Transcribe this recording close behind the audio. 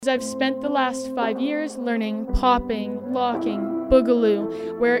I've spent the last 5 years learning popping, locking,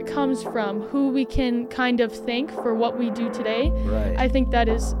 boogaloo, where it comes from, who we can kind of thank for what we do today. Right. I think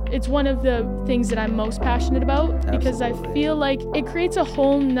it's one of the things that I'm most passionate about because Absolutely. I feel like it creates a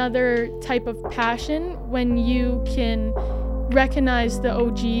whole nother type of passion when you can recognize the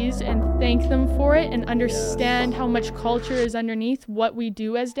OGs and thank them for it and understand how much culture is underneath what we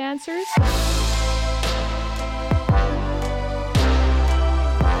do as dancers.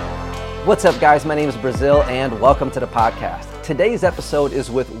 What's up, guys? My name is Brazil, and welcome to the podcast. Today's episode is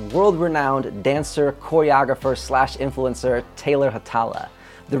with world-renowned dancer, choreographer, / influencer, Taylor Hatala.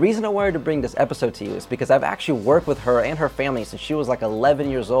 The reason I wanted to bring this episode to you is because I've actually worked with her and her family since she was like 11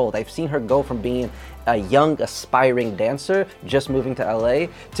 years old. I've seen her go from being a young, aspiring dancer, just moving to LA,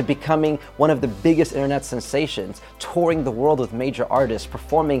 to becoming one of the biggest internet sensations, touring the world with major artists,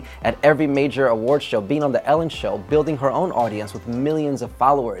 performing at every major award show, being on the Ellen Show, building her own audience with millions of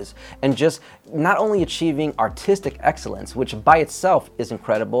followers, and just not only achieving artistic excellence, which by itself is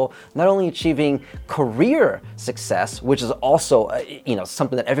incredible, not only achieving career success, which is also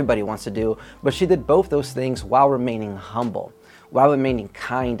something that everybody wants to do, but she did both those things while remaining humble, while remaining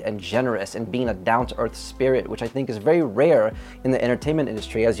kind and generous and being a down-to-earth spirit, which I think is very rare in the entertainment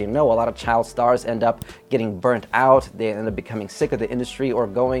industry. As you know, a lot of child stars end up getting burnt out, they end up becoming sick of the industry or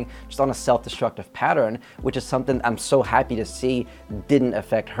going just on a self-destructive pattern, which is something I'm so happy to see didn't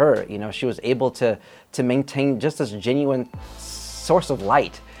affect her. You know, she was able to maintain just this genuine source of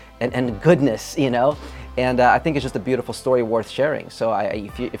light and goodness, And I think it's just a beautiful story worth sharing. So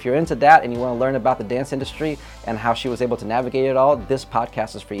if you're into that and you want to learn about the dance industry and how she was able to navigate it all, this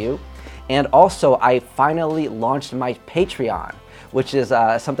podcast is for you. And also, I finally launched my Patreon, which is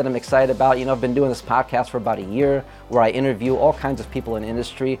something I'm excited about. I've been doing this podcast for about a year where I interview all kinds of people in the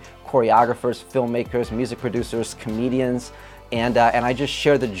industry, choreographers, filmmakers, music producers, comedians, and I just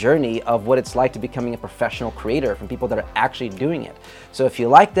share the journey of what it's like to becoming a professional creator from people that are actually doing it. So if you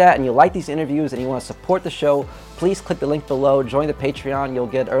like that and you like these interviews and you want to support the show, please click the link below, join the Patreon. You'll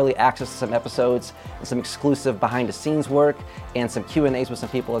get early access to some episodes and some exclusive behind the scenes work and some Q&As with some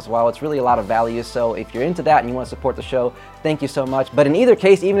people as well. It's really a lot of value. So if you're into that and you want to support the show, thank you so much. But in either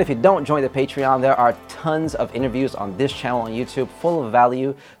case, even if you don't join the Patreon, there are tons of interviews on this channel on YouTube full of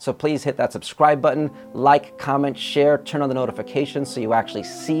value. So please hit that subscribe button, like, comment, share, turn on the notifications so you actually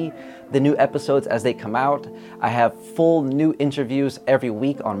see the new episodes as they come out. I have full new interviews every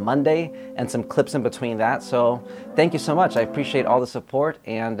week on Monday and some clips in between that. So thank you so much. I appreciate all the support.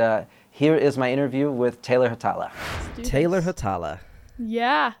 And here is my interview with Taylor Hatala. Taylor Hatala.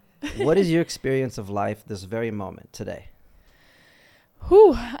 Yeah. What is your experience of life this very moment today?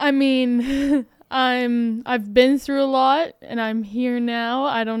 I mean, I've been through a lot and I'm here now.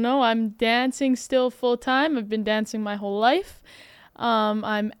 I don't know. I'm dancing still full time. I've been dancing my whole life.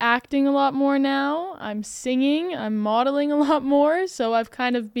 I'm acting a lot more now. I'm singing. I'm modeling a lot more. So I've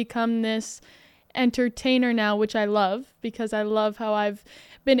kind of become this entertainer now, which I love because I love how I've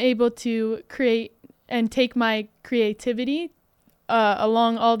been able to create and take my creativity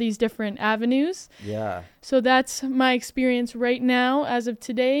along all these different avenues. Yeah. So that's my experience right now as of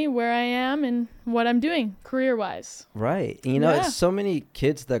today, where I am and what I'm doing career-wise. Right. It's so many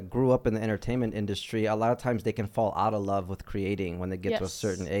kids that grew up in the entertainment industry, a lot of times they can fall out of love with creating when they get to a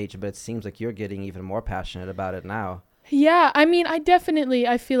certain age, but it seems like you're getting even more passionate about it now. Yeah, I mean,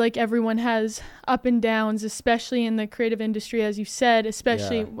 I feel like everyone has up and downs, especially in the creative industry, as you said,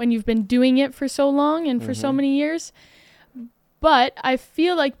 especially when you've been doing it for so long and for so many years. But I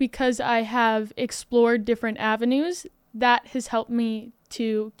feel like because I have explored different avenues, that has helped me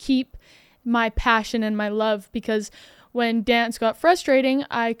to keep my passion and my love, because when dance got frustrating,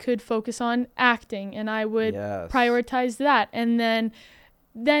 I could focus on acting and I would prioritize that. And then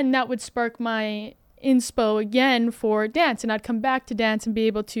that would spark my inspo again for dance, and I'd come back to dance and be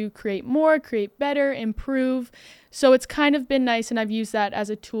able to create more, create better, improve. So it's kind of been nice, and I've used that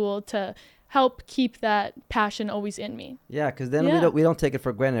as a tool to help keep that passion always in me. Yeah, because then we don't take it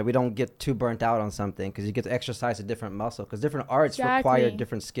for granted. We don't get too burnt out on something because you get to exercise a different muscle, because different arts require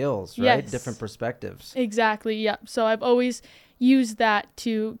different skills, right? Yes. Different perspectives. Exactly, yeah. So I've always used that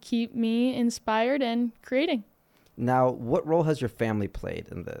to keep me inspired and creating. Now, what role has your family played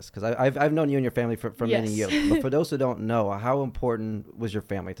in this? Because I've known you and your family for many years. But for those who don't know, how important was your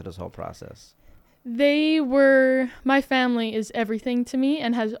family to this whole process? My family is everything to me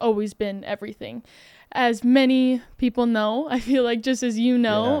and has always been everything. As many people know, I feel like just as you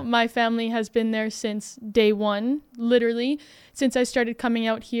know, my family has been there since day one, literally. Since I started coming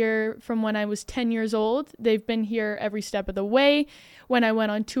out here from when I was 10 years old, they've been here every step of the way. When I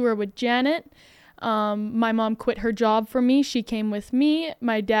went on tour with Janet, My mom quit her job for me. She came with me.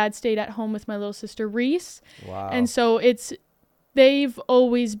 My dad stayed at home with my little sister Reese. Wow. And so they've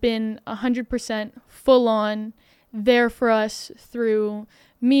always been 100% full on there for us through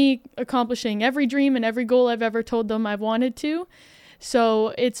me accomplishing every dream and every goal I've ever told them I've wanted to.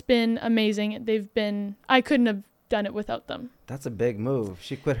 So it's been amazing. I couldn't have done it without them. That's a big move.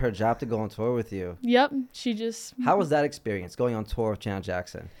 She quit her job to go on tour with you. Yep. How was that experience, going on tour with Janet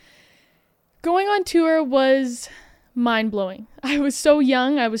Jackson? Going on tour was mind-blowing. I was so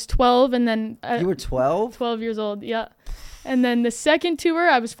young. I was 12, and then... You were 12? 12 years old, yeah. And then the second tour,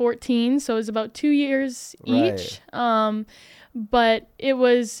 I was 14, so it was about 2 years each. But it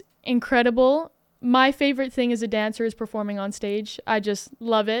was incredible. My favorite thing as a dancer is performing on stage. I just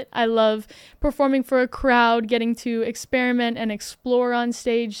love it. I love performing for a crowd, getting to experiment and explore on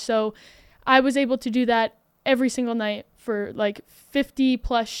stage. So I was able to do that every single night for like 50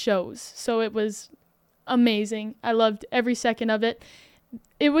 plus shows. So it was amazing. I loved every second of it.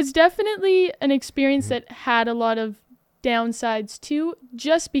 It was definitely an experience that had a lot of downsides too,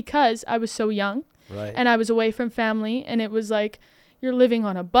 just because I was so young and I was away from family, and it was like you're living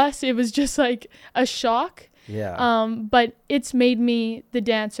on a bus. It was just like a shock. But it's made me the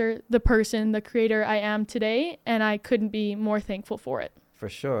dancer, the person, the creator I am today, and I couldn't be more thankful for it. For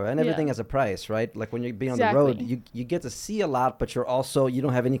sure. And everything has a price, right? Like when you're being on the road, you get to see a lot, but you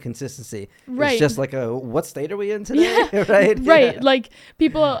don't have any consistency. It's just like what state are we in today? Right? Right. Yeah. Like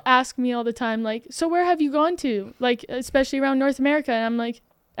people ask me all the time, like, so where have you gone to? Like, especially around North America. And I'm like,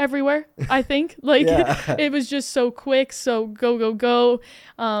 everywhere, I think. Like it was just so quick. So go.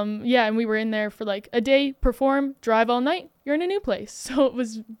 And we were in there for like a day, perform, drive all night. You're in a new place. So it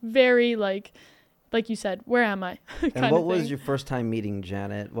was very like you said, where am I? And what was your first time meeting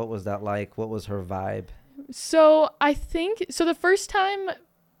Janet? What was that like? What was her vibe? So the first time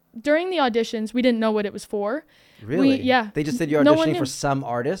during the auditions, we didn't know what it was for. Really? They just said you're auditioning for some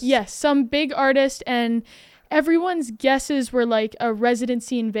artist? Yes, some big artist, and everyone's guesses were like a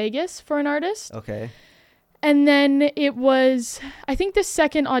residency in Vegas for an artist. Okay. And then it was, I think the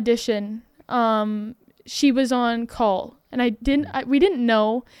second audition, she was on call. And we didn't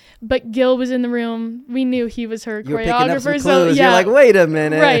know, but Gil was in the room. We knew he was her you were choreographer. Picking up some clues. You're like, wait a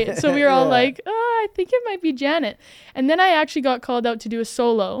minute. Right. So we were all like, I think it might be Janet. And then I actually got called out to do a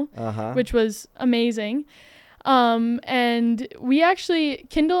solo, which was amazing. And we actually,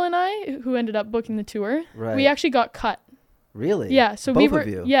 Kendall and I, who ended up booking the tour, we actually got cut. Really? Yeah. So Both of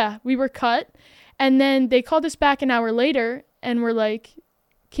you? Yeah, we were cut. And then they called us back an hour later and were like,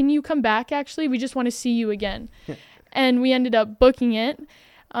 can you come back actually? We just want to see you again. And we ended up booking it.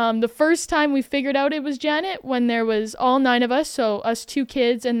 The first time we figured out it was Janet when there was all 9 of us, so us 2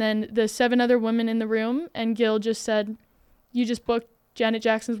 kids and then the 7 other women in the room. And Gil just said, you just booked Janet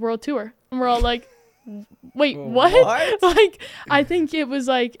Jackson's world tour. And we're all like, wait, what? Like, I think it was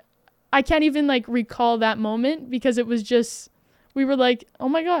like, I can't even like recall that moment because it was just, we were like, oh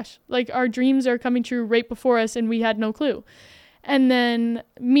my gosh, like our dreams are coming true right before us and we had no clue. And then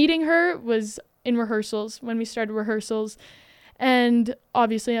meeting her was in rehearsals, when we started rehearsals, and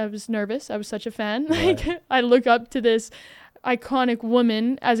obviously I was nervous. I was such a fan. Like I look up to this iconic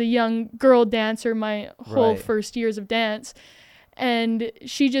woman as a young girl dancer my whole first years of dance, and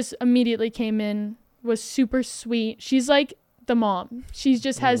she just immediately came in, was super sweet. She's like the mom. She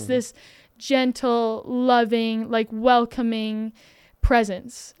just has this gentle, loving, like welcoming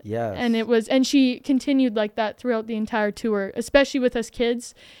presence. Yes. And she continued like that throughout the entire tour, especially with us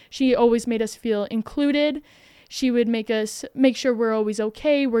kids. She always made us feel included. She would make sure we're always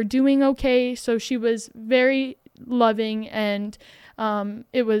okay, we're doing okay. So she was very loving, and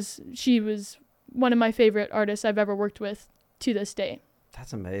she was one of my favorite artists I've ever worked with to this day.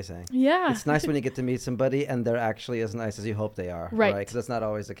 That's amazing. Yeah. It's nice when you get to meet somebody and they're actually as nice as you hope they are. Right. Because that's not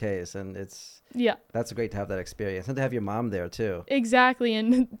always the case. And that's great to have that experience and to have your mom there too. Exactly.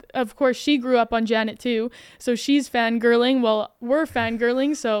 And of course she grew up on Janet too. So she's fangirling. Well, we're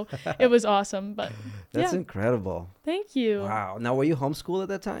fangirling. So it was awesome. But that's incredible. Thank you. Wow. Now, were you homeschooled at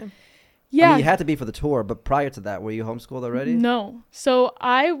that time? Yeah. I mean, you had to be for the tour, but prior to that, were you homeschooled already? No. So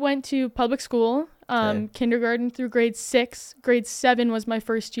I went to public school, kindergarten through grade 6. Grade 7 was my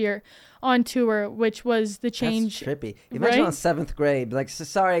first year on tour, which was the change. That's trippy. Imagine on 7th grade, like,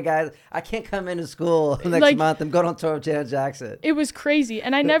 sorry guys, I can't come into school next month. I'm going on tour with Janet Jackson. It was crazy.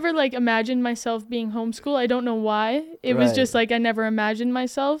 And I never imagined myself being homeschooled. I don't know why. It was just I never imagined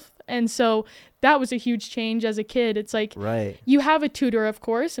myself. And so that was a huge change as a kid. It's like, right. You have a tutor, of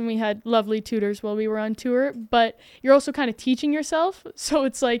course, and we had lovely tutors while we were on tour, but you're also kind of teaching yourself. So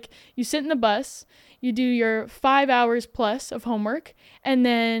it's like you sit in the bus, you do your 5 hours plus of homework, and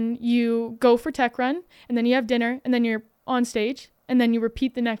then you go for tech run, and then you have dinner, and then you're on stage, and then you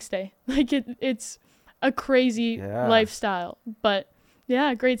repeat the next day. Like it's a crazy lifestyle. But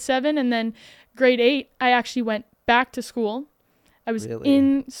yeah, grade 7, and then grade 8, I actually went back to school. I was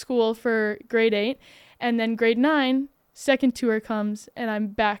in school for grade 8, and then grade 9, second tour comes, and I'm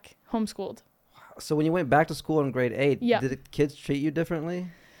back homeschooled. So when you went back to school in grade 8, yeah. did the kids treat you differently?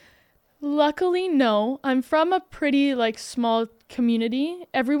 Luckily, no. I'm from a pretty like small community.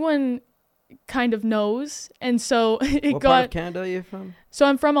 Everyone kind of knows, and so What part of Canada are you from? So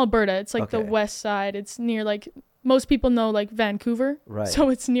I'm from Alberta. It's like the west side. It's near like most people know like Vancouver, right? So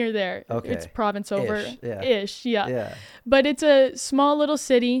it's near there. Okay, it's province over ish, yeah. But it's a small little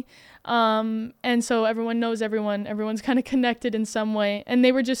city, and so everyone knows everyone. Everyone's kind of connected in some way, and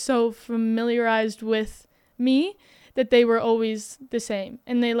they were just so familiarized with me that they were always the same,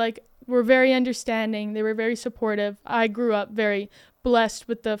 and they like were very understanding. They were very supportive. I grew up very blessed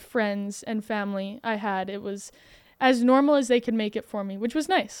with the friends and family I had. It was as normal as they could make it for me, which was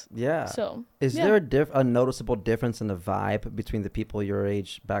nice. Yeah. So is there a noticeable difference in the vibe between the people your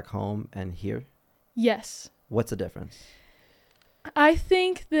age back home and here? Yes. What's the difference? I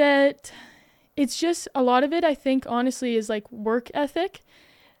think that it's just a lot of it, I think, honestly, is like work ethic,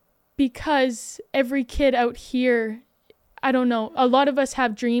 because every kid out here, I don't know, a lot of us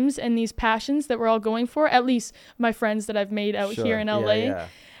have dreams and these passions that we're all going for, at least my friends that I've made out here in LA. Yeah.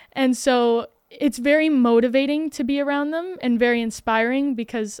 And so it's very motivating to be around them and very inspiring,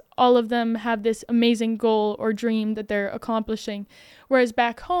 because all of them have this amazing goal or dream that they're accomplishing. Whereas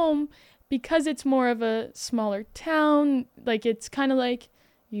back home, because it's more of a smaller town, like it's kind of like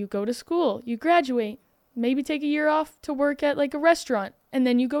you go to school, you graduate, maybe take a year off to work at like a restaurant, and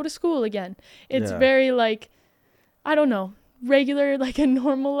then you go to school again. It's very like, I don't know, regular, like a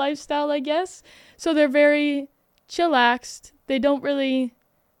normal lifestyle, I guess. So they're very chillaxed. They don't really,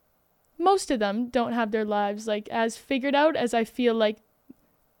 most of them don't have their lives like as figured out as I feel like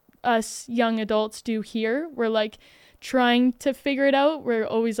us young adults do here. We're like trying to figure it out. We're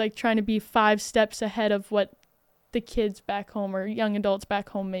always like trying to be 5 steps ahead of what the kids back home or young adults back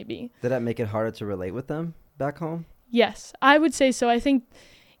home may be. Did that make it harder to relate with them back home? Yes, I would say so. I think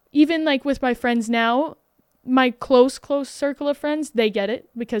even like with my friends now, my close circle of friends, they get it,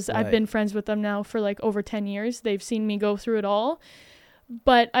 because I've been friends with them now for like over 10 years. They've seen me go through it all.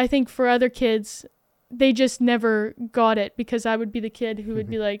 But I think for other kids, they just never got it, because I would be the kid who would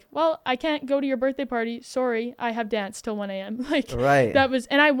be like, well, I can't go to your birthday party. Sorry, I have dance till 1 a.m. Like that was,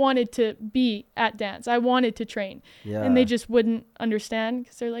 and I wanted to be at dance. I wanted to train. Yeah. And they just wouldn't understand,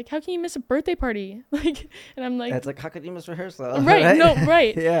 because they're like, how can you miss a birthday party? Like, and I'm like, it's like, how could you miss rehearsal? Right. No,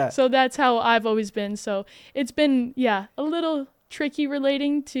 right. Yeah. So that's how I've always been. So it's been, a little tricky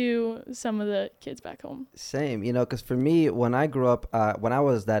relating to some of the kids back home. Same, because for me, when I grew up, when I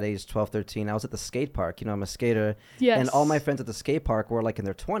was that age, 12, 13, I was at the skate park. I'm a skater. Yes. And all my friends at the skate park were like in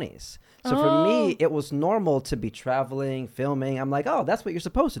their 20s. So for me, it was normal to be traveling, filming. I'm like, oh, that's what you're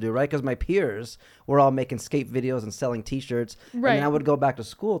supposed to do, right? Because my peers were all making skate videos and selling T-shirts. Right. And then I would go back to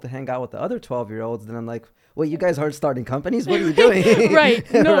school to hang out with the other 12-year-olds. Then I'm like, well, you guys aren't starting companies? What are you doing? Right.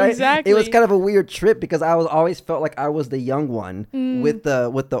 No, right? Exactly. It was kind of a weird trip, because I always felt like I was the young one with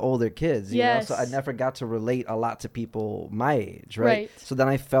the older kids. You know? So I never got to relate a lot to people my age, right? So then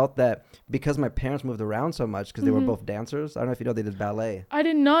I felt that because my parents moved around so much, because they were both dancers. I don't know if you know, they did ballet. I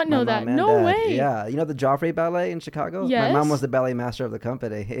did not know that. No way. Yeah. You know the Joffrey Ballet in Chicago? Yes. My mom was the ballet master of the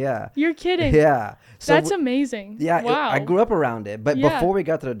company. Yeah. You're kidding. Yeah. So that's amazing. Yeah. Wow. I grew up around it. But before we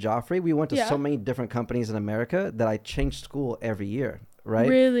got to the Joffrey, we went to so many different companies in America that I changed school every year. Right?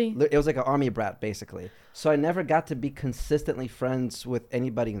 Really? It was like an army brat, basically. So I never got to be consistently friends with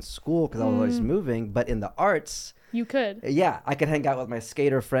anybody in school, because I was always moving. But in the arts, you could. Yeah, I could hang out with my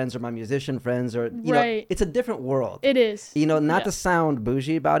skater friends or my musician friends, or you know, it's a different world. It is. Not to sound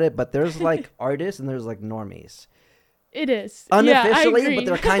bougie about it, but there's like artists and there's like normies. It is. Unofficially, but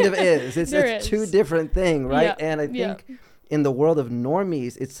there kind of is. It's is. two different things, right? Yeah. And I think in the world of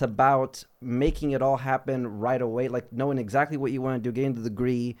normies, it's about making it all happen right away, like knowing exactly what you want to do, getting the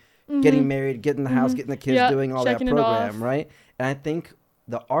degree, getting married, getting the house, getting the kids, doing all checking that program, right? And I think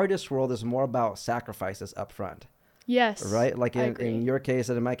the artist world is more about sacrifices up front. Yes. Right? Like in your case,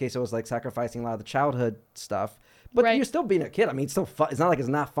 and in my case, it was like sacrificing a lot of the childhood stuff. But you're still being a kid. I mean, it's still fun. It's not like it's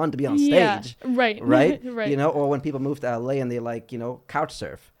not fun to be on stage. Yeah. Right. Right? Right. Or when people move to LA and they couch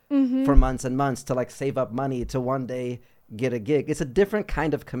surf for months and months to like save up money to one day get a gig. It's a different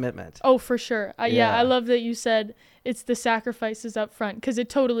kind of commitment. Oh, for sure. Yeah, I love that you said it's the sacrifices up front, because it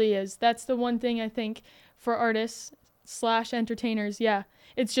totally is. That's the one thing I think for artists / entertainers. Yeah,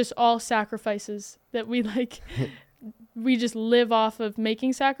 it's just all sacrifices that we like. We just live off of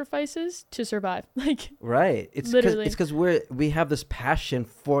making sacrifices to survive. Right. It's literally. It's because we have this passion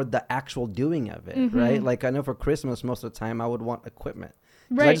for the actual doing of it, right? Like I know for Christmas, most of the time I would want equipment.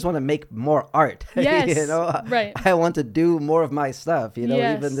 Right. I just want to make more art. Yes. Right. I want to do more of my stuff.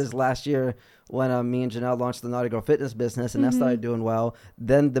 Yes. Even this last year when me and Janelle launched the Naughty Girl Fitness business and that started doing well,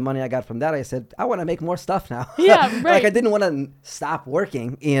 then the money I got from that, I said, I want to make more stuff now. Yeah, right. I didn't want to stop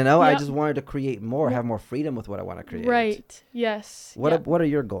working, I just wanted to create more, have more freedom with what I want to create. Right. Yes. What are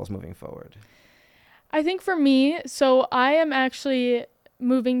your goals moving forward? I think for me, so I am actually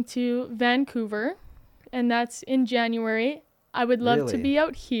moving to Vancouver, and that's in January. I would love to be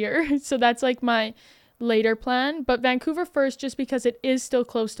out here. So that's like my later plan, but Vancouver first, just because it is still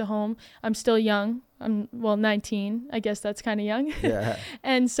close to home. I'm still young. I'm 19. I guess that's kind of young. Yeah.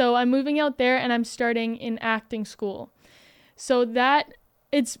 And so I'm moving out there and I'm starting in acting school. So that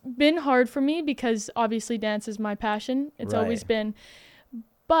it's been hard for me because obviously dance is my passion. It's always been.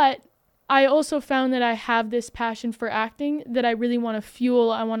 But I also found that I have this passion for acting that I really want to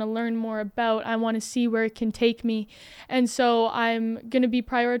fuel. I want to learn more about. I want to see where it can take me. And so I'm going to be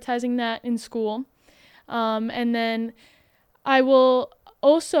prioritizing that in school. And then I will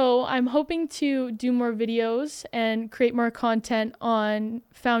also, I'm hoping to do more videos and create more content on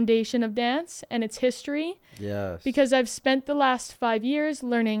foundation of dance and its history. Yes. Because I've spent the last 5 years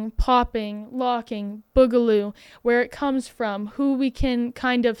learning popping, locking, boogaloo, where it comes from, who we can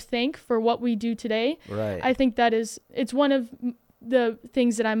kind of thank for what we do today. Right. I think it's one of the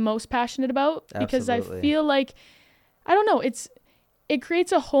things that I'm most passionate about. Because Absolutely. I feel like, I don't know, it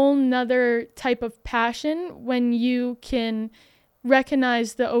creates a whole nother type of passion when you can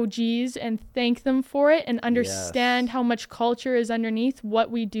recognize the OGs and thank them for it and understand how much culture is underneath what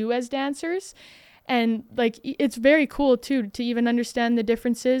we do as dancers. And like, it's very cool too, to even understand the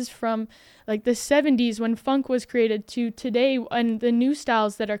differences from like the 70s when funk was created to today and the new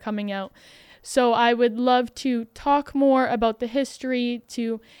styles that are coming out. So I would love to talk more about the history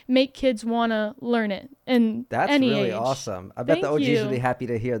to make kids want to learn it. And that's really age. Awesome. I bet the OGs would be happy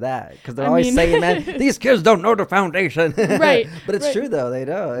to hear that because they're always saying, man, these kids don't know the foundation. Right. But it's true though. They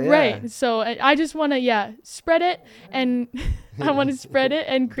know. Yeah. Right. So I just want to, spread it, and I want to spread it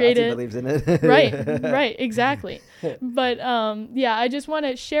and create it. Believes in it. Right. Exactly. But I just want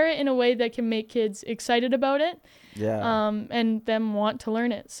to share it in a way that can make kids excited about it. Yeah. And them want to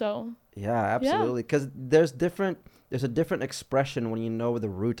learn it. So. Yeah, absolutely. Because there's a different expression when you know the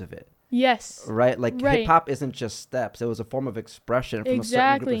root of it. Yes. Right? Like hip hop isn't just steps. It was a form of expression from a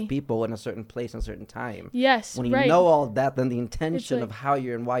certain group of people in a certain place and a certain time. Yes. When you know all that, then the intention of how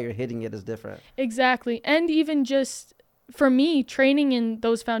you're and why you're hitting it is different. Exactly. And even just for me, training in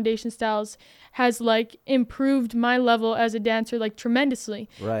those foundation styles has like improved my level as a dancer like tremendously.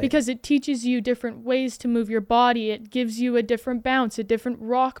 Right. Because it teaches you different ways to move your body. It gives you a different bounce, a different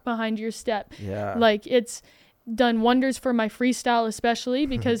rock behind your step. Yeah. Like it's done wonders for my freestyle, especially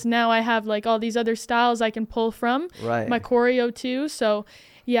because now I have like all these other styles I can pull from. Right. My choreo too. So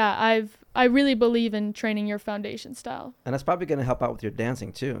yeah, I really believe in training your foundation style. And that's probably going to help out with your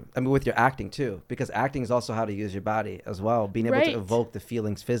dancing too. I mean, with your acting too, because acting is also how to use your body as well. Being able to evoke the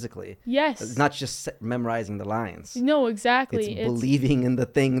feelings physically. Yes. It's not just memorizing the lines. No, exactly. It's believing in the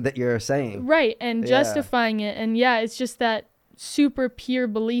thing that you're saying. Right. And justifying it. And it's just that super pure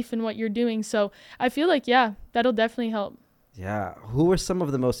belief in what you're doing. So I feel like, that'll definitely help. Yeah. Who are some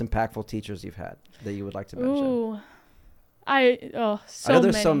of the most impactful teachers you've had that you would like to mention? Ooh. I know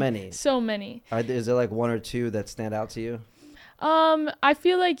there's so many. So many. Is there like one or two that stand out to you? I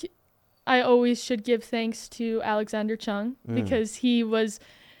feel like I always should give thanks to Alexander Chung because he was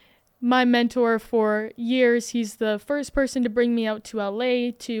my mentor for years. He's the first person to bring me out to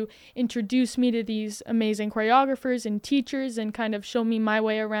LA to introduce me to these amazing choreographers and teachers and kind of show me my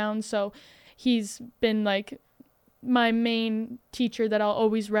way around. So he's been like my main teacher that I'll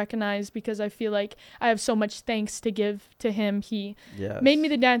always recognize because I feel like I have so much thanks to give to him. He made me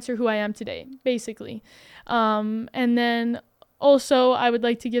the dancer who I am today, basically. And then also I would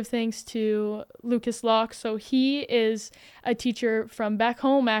like to give thanks to Lucas Locke. So he is a teacher from back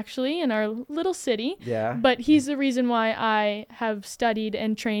home, actually, in our little city. Yeah. But he's the reason why I have studied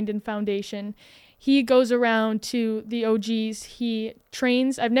and trained in foundation. He goes around to the OGs. He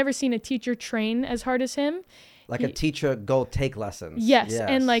trains. I've never seen a teacher train as hard as him. Like a teacher go take lessons. Yes,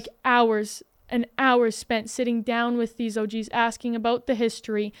 and like hours an hour spent sitting down with these OGs, asking about the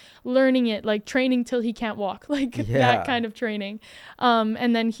history, learning it, like training till he can't walk, like that kind of training.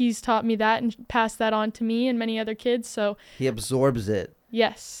 And then he's taught me that and passed that on to me and many other kids. So he absorbs it.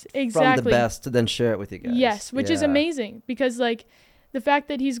 Yes, exactly. From the best to then share it with you guys. Yes, which is amazing, because like the fact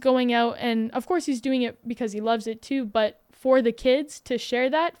that he's going out, and of course he's doing it because he loves it too, but for the kids to share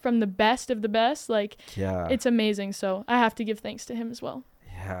that from the best of the best, like it's amazing. So I have to give thanks to him as well.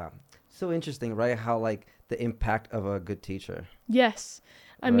 Yeah. So interesting, right? How like the impact of a good teacher. Yes.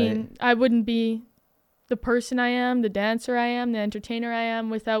 I mean, I wouldn't be the person I am, the dancer I am, the entertainer I am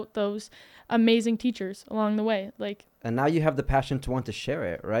without those amazing teachers along the way. Like, and now you have the passion to want to share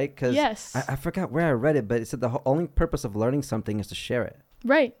it, right? Because I forgot where I read it, but it said the only purpose of learning something is to share it.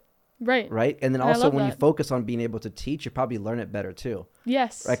 Right. And then also when you focus on being able to teach, you probably learn it better too.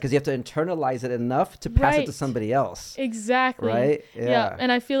 Yes. Right, because you have to internalize it enough to pass it to somebody else. Exactly. Right? Yeah.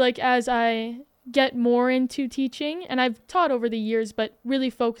 And I feel like as I get more into teaching, and I've taught over the years, but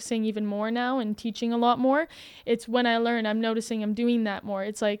really focusing even more now and teaching a lot more, it's when I learn, I'm noticing I'm doing that more.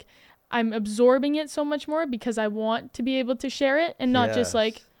 It's like I'm absorbing it so much more because I want to be able to share it and not just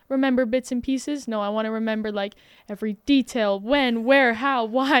like remember bits and pieces. No, I want to remember like every detail, when, where, how,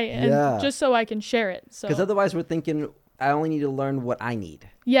 why, and just so I can share it. So, because otherwise we're thinking I only need to learn what I need.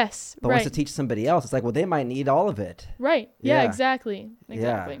 Yes. But once to teach somebody else, it's like, well, they might need all of it. Right. Yeah, exactly.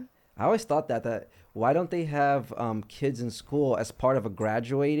 Yeah. I always thought that why don't they have kids in school as part of a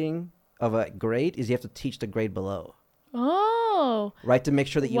graduating of a grade is you have to teach the grade below. Oh. Right, to make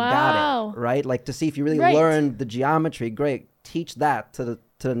sure that you got it. Right, like to see if you really learned the geometry. Great, teach that to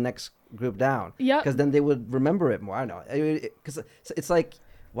the next group down. Yeah. Because then they would remember it more. I know. Because it's like,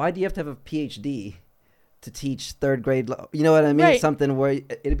 why do you have to have a PhD to teach third grade? You know what I mean? Right. Something where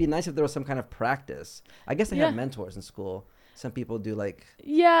it'd be nice if there was some kind of practice. I guess they have mentors in school. Some people do like...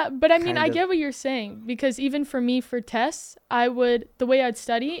 Yeah, but I mean, I get what you're saying, because even for me, for tests, the way I'd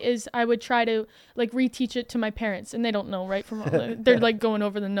study is I would try to like reteach it to my parents, and they don't know, right? They're like going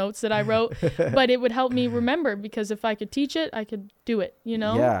over the notes that I wrote, but it would help me remember, because if I could teach it, I could do it, you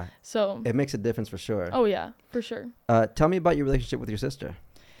know? Yeah. So... it makes a difference for sure. Oh yeah, for sure. Tell me about your relationship with your sister.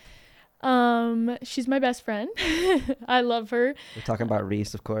 She's my best friend. I love her. We're talking about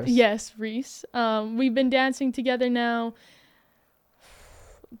Reese, of course. Yes, Reese. We've been dancing together now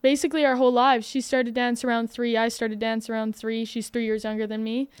basically our whole lives. She started dance around 3. I started dance around 3. She's 3 years younger than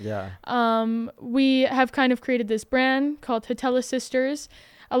me. Yeah. We have kind of created this brand called Hatala Sisters.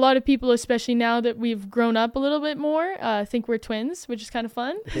 A lot of people, especially now that we've grown up a little bit more, think we're twins, which is kind of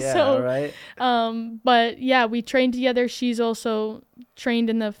fun. Yeah, right. But yeah, we train together. She's also trained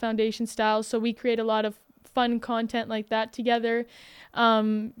in the foundation style, so we create a lot of fun content like that together.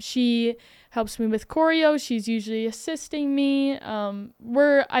 She helps me with choreo. She's usually assisting me.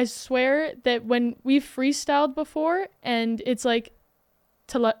 I swear that when we've freestyled before, and it's like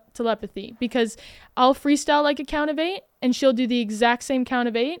telepathy, because I'll freestyle like a count of 8 and she'll do the exact same count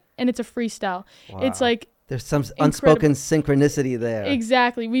of 8 and it's a freestyle. Wow. It's like there's some unspoken synchronicity there.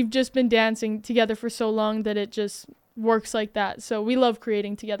 Exactly. We've just been dancing together for so long that it just works like that. So we love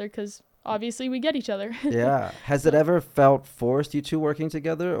creating together because obviously we get each other. Yeah. Has it ever felt forced, you two working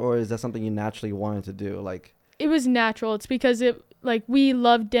together, or is that something you naturally wanted to do? Like, it was natural. It's because we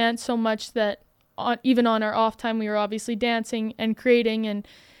love dance so much that even on our off time, we were obviously dancing and creating. And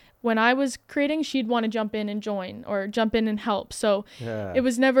when I was creating, she'd want to jump in and join or jump in and help. So It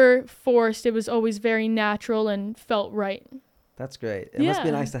was never forced. It was always very natural and felt right. That's great. It must be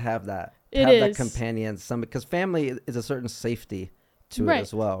nice to have that. That companion, because family is a certain safety to it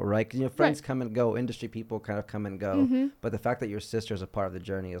as well, right? Because friends come and go, industry people kind of come and go, but the fact that your sister is a part of the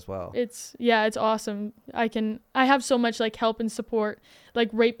journey as well. It's awesome. I have so much like help and support, like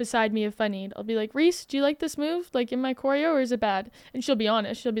right beside me if I need. I'll be like, Reese, do you like this move, like in my choreo, or is it bad? And she'll be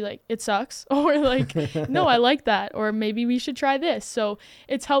honest. She'll be like, it sucks, or like, no, I like that, or maybe we should try this. So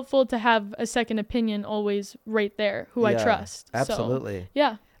it's helpful to have a second opinion always right there, who I trust. Absolutely. So,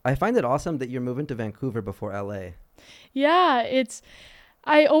 yeah. I find it awesome that you're moving to Vancouver before LA. Yeah,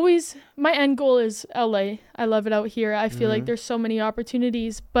 my end goal is LA. I love it out here. I feel like there's so many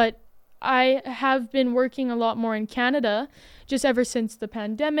opportunities, but I have been working a lot more in Canada just ever since the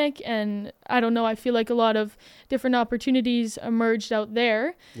pandemic. And I don't know, I feel like a lot of different opportunities emerged out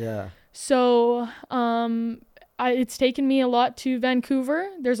there. Yeah. So, it's taken me a lot to Vancouver.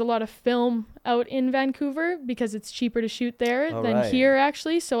 There's a lot of film out in Vancouver because it's cheaper to shoot there than here,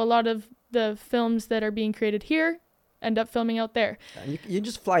 actually. So a lot of the films that are being created here end up filming out there. You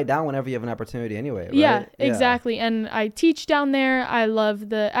just fly down whenever you have an opportunity anyway, right? Yeah, exactly. And I teach down there. I love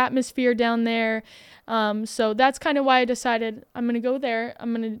the atmosphere down there. So that's kind of why I decided I'm going to go there.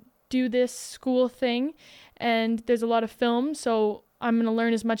 I'm going to do this school thing, and there's a lot of film, so I'm going to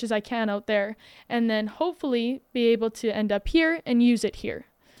learn as much as I can out there, and then hopefully be able to end up here and use it here.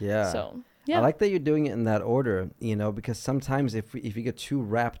 Yeah. So, yeah. I like that you're doing it in that order, you know, because sometimes if you get too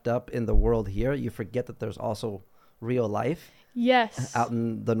wrapped up in the world here, you forget that there's also real life. Yes. Out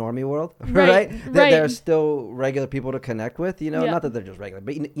in the normie world, right? That there are still regular people to connect with, you know, not that they're just regular,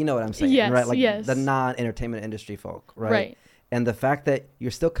 but you know what I'm saying, yes, right? Like yes. the non-entertainment industry folk, right? Right. And the fact that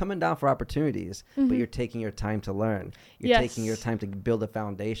you're still coming down for opportunities, but you're taking your time to learn. You're taking your time to build a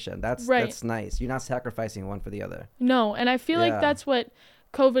foundation. That's nice. You're not sacrificing one for the other. No, and I feel like that's what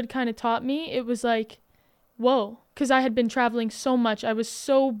COVID kind of taught me. It was like, whoa, because I had been traveling so much. I was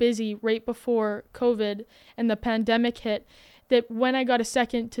so busy right before COVID and the pandemic hit that when I got a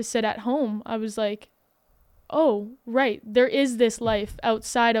second to sit at home, I was like, oh, right, there is this life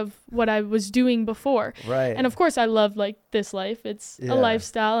outside of what I was doing before. Right. And of course I love like this life. It's a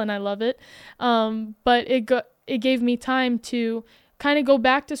lifestyle and I love it. But it gave me time to kind of go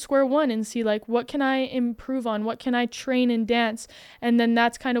back to square one and see like, what can I improve on? What can I train in dance? And then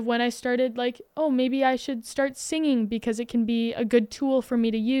that's kind of when I started like, oh, maybe I should start singing because it can be a good tool for me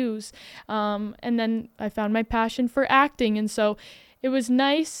to use. And then I found my passion for acting. And so it was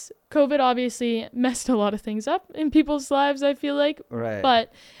nice. COVID obviously messed a lot of things up in people's lives, I feel like. Right.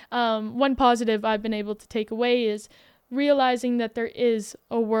 But one positive I've been able to take away is realizing that there is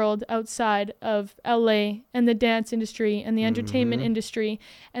a world outside of LA and the dance industry and the entertainment industry,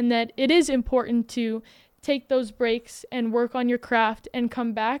 and that it is important to take those breaks and work on your craft and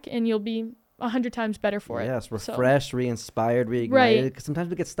come back and you'll be 100 times better for it. Yes, refreshed, re-inspired, reignited. Right. Because sometimes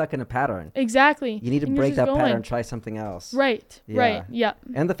we get stuck in a pattern. Exactly. You need to break that pattern and try something else. Right, right, yeah.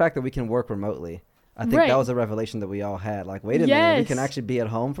 And the fact that we can work remotely. I think that was a revelation that we all had. Like, wait a minute, we can actually be at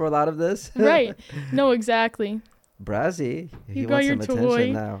home for a lot of this. Right. No, exactly. Brazzy, you wants some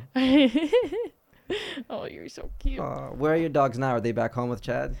toy. Attention now. Oh, you're so cute. Where are your dogs now? Are they back home with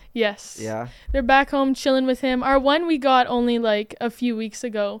Chad? Yes. Yeah. They're back home chilling with him. Our one we got only like a few weeks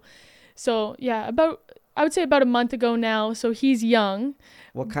ago. So, yeah, I would say about a month ago now. So he's young.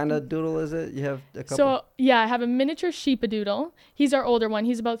 What kind of doodle is it? You have a couple? So, yeah, I have a miniature sheepadoodle. He's our older one.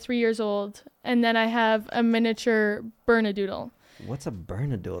 He's about 3 years old. And then I have a miniature bernedoodle. What's a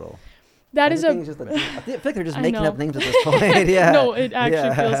bernedoodle? That is I feel like they're just making up names at this point. Yeah. No, it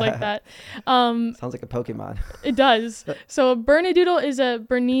actually feels like that. Sounds like a Pokemon. It does. So a bernedoodle is a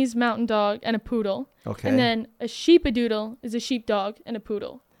Bernese mountain dog and a poodle. Okay. And then a sheepadoodle is a sheepdog and a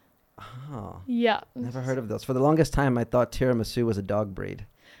poodle. Oh. Yeah. Never heard of those. For the longest time, I thought tiramisu was a dog breed.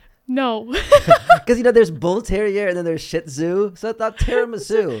 No. Because, you know, there's bull terrier and then there's shih tzu. So I thought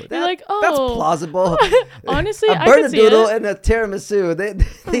tiramisu. That's plausible. Honestly, I could see it. A bernedoodle and a tiramisu.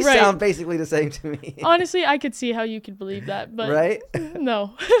 They sound basically the same to me. Honestly, I could see how you could believe that. But right?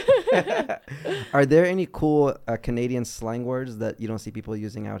 No. Are there any cool Canadian slang words that you don't see people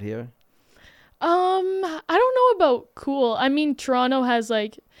using out here? I don't know about cool. I mean, Toronto has I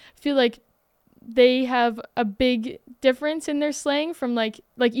feel like they have a big difference in their slang from like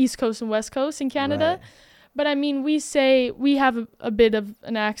East Coast and West Coast in Canada. Right. But I mean, we have a bit of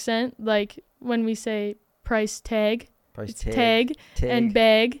an accent, like when we say price tag, tag and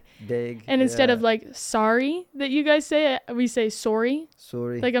bag. And instead of like sorry that you guys say, we say sorry.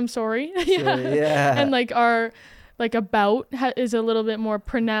 Sorry. Like I'm sorry. Yeah. And like our about is a little bit more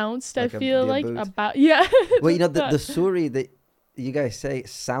pronounced. I feel like about. Yeah. Well, you know, the sorry that you guys say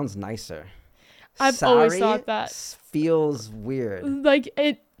sounds nicer. I've always thought that. Feels weird. Like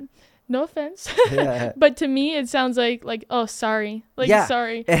it, no offense. Yeah. But to me, it sounds like, oh, sorry.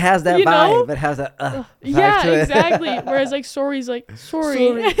 Sorry. It has that vibe. It has that vibe to it. Exactly. Whereas like sorry's like,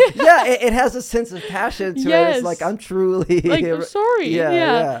 sorry. Yeah, it has a sense of passion to it. It's like, I'm truly. Like, I'm sorry.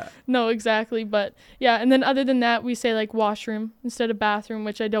 Yeah. No, exactly. But yeah. And then other than that, we say like washroom instead of bathroom,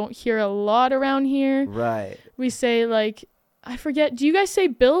 which I don't hear a lot around here. Right. We say like, I forget. Do you guys say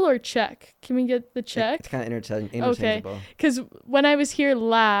bill or check? Can we get the check? It's kind of interchangeable. Okay. Because when I was here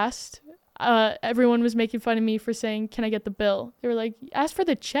last, everyone was making fun of me for saying, "Can I get the bill?" They were like, "Ask for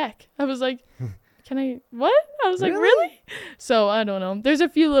the check." I was like, "Can I? What?" I was like, "Really?" So I don't know. There's a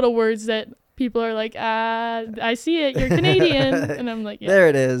few little words that people are like, I see it. You're Canadian," and I'm like, "Yeah." There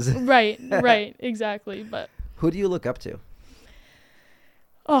it is. Right. Exactly. But who do you look up to?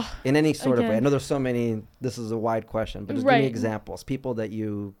 Oh, in any sort of way. I know there's so many. This is a wide question, but just give me examples. People that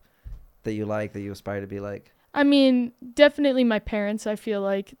you like, that you aspire to be like. I mean, definitely my parents. I feel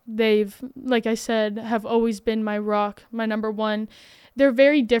like they've, like I said, have always been my rock, my number one. They're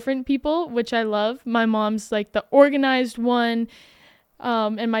very different people, which I love. My mom's like the organized one.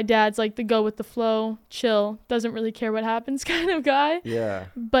 And my dad's like the go with the flow, chill, doesn't really care what happens kind of guy. Yeah.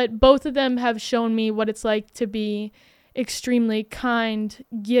 But both of them have shown me what it's like to be extremely kind,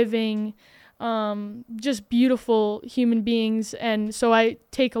 giving, just beautiful human beings. And so I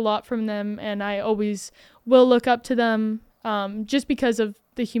take a lot from them, and I always will look up to them, just because of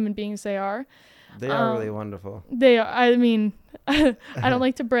the human beings they are. They are really wonderful. They are. I mean, I don't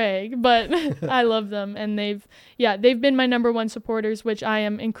like to brag, but I love them. And they've been my number one supporters, which I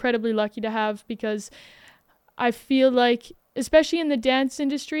am incredibly lucky to have, because I feel like, especially in the dance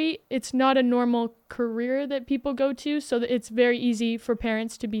industry, it's not a normal career that people go to. So that it's very easy for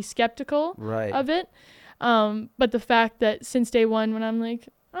parents to be skeptical of it. But the fact that since day one, when I'm like,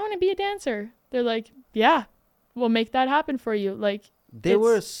 I want to be a dancer, they're like, yeah, we'll make that happen for you. Like, they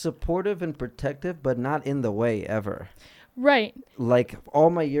were supportive and protective, but not in the way ever. Right. Like, all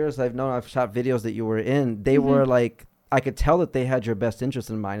my years I've shot videos that you were in, they were like, I could tell that they had your best interest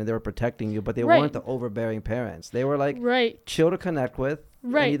in mind and they were protecting you, but they weren't the overbearing parents. They were like, chill to connect with.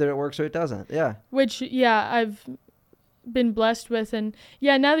 And either it works or it doesn't. Yeah. Which, I've been blessed with. And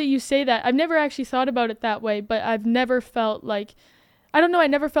now that you say that, I've never actually thought about it that way, but I've never felt like, I don't know, I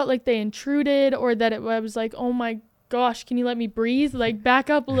never felt like they intruded, or that I was like, oh my gosh, can you let me breathe? Like, back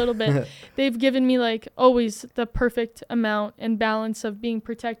up a little bit. They've given me like always the perfect amount and balance of being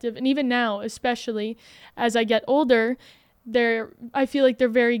protective. And even now, especially as I get older, I feel like they're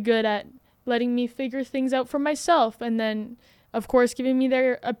very good at letting me figure things out for myself. And then, of course, giving me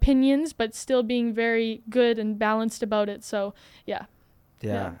their opinions, but still being very good and balanced about it. So, yeah.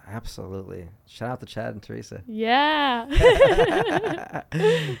 Yeah, absolutely. Shout out to Chad and Teresa. Yeah.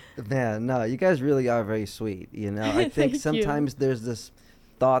 Man, no, you guys really are very sweet. You know, I think sometimes there's this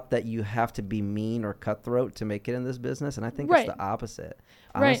thought that you have to be mean or cutthroat to make it in this business. And I think it's the opposite.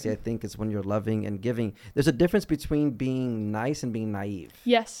 Honestly, I think it's when you're loving and giving. There's a difference between being nice and being naive.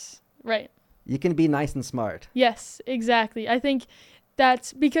 Yes. Right. You can be nice and smart. Yes, exactly. I think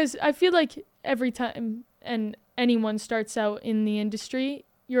that's because I feel like every time and anyone starts out in the industry,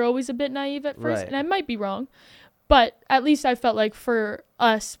 you're always a bit naive at first. And I might be wrong, but at least I felt like for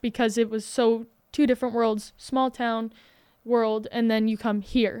us, because it was so two different worlds, small town world, and then you come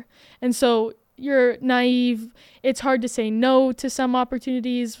here. And so you're naive. It's hard to say no to some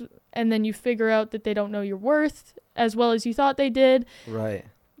opportunities, and then you figure out that they don't know your worth as well as you thought they did. Right.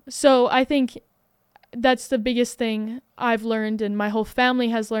 So I think that's the biggest thing I've learned, and my whole family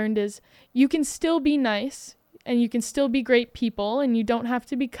has learned, is you can still be nice and you can still be great people, and you don't have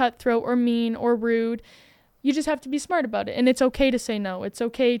to be cutthroat or mean or rude. You just have to be smart about it. And it's okay to say no. It's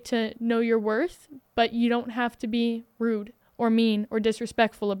okay to know your worth, but you don't have to be rude or mean or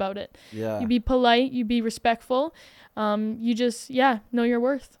disrespectful about it. Yeah. You be polite, you be respectful. You just, know your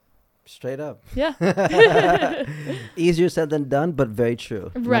worth. Straight up. Yeah. Easier said than done, but very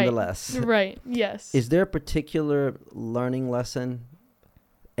true. Right. Nonetheless. Right. Yes. Is there a particular learning lesson,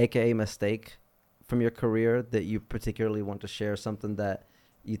 aka mistake, from your career that you particularly want to share? Something that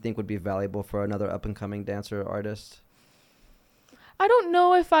you think would be valuable for another up and coming dancer or artist? I don't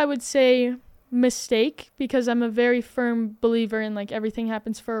know if I would say mistake, because I'm a very firm believer in like everything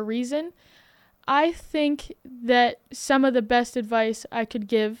happens for a reason. I think that some of the best advice I could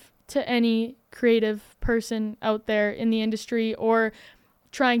give to any creative person out there in the industry or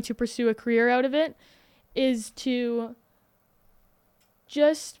trying to pursue a career out of it is to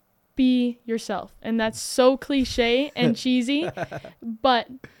just be yourself. And that's so cliche and cheesy, but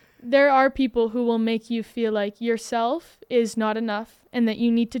there are people who will make you feel like yourself is not enough and that you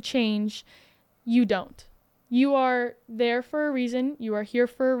need to change. You don't. You are there for a reason. You are here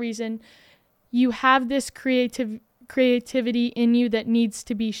for a reason. You have this creativity in you that needs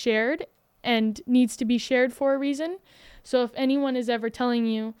to be shared and needs to be shared for a reason. So if anyone is ever telling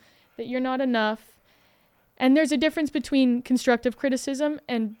you that you're not enough, and there's a difference between constructive criticism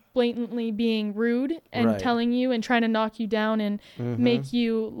and blatantly being rude and telling you and trying to knock you down and make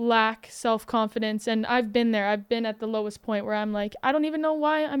you lack self-confidence. And I've been there. I've been at the lowest point where I'm like, I don't even know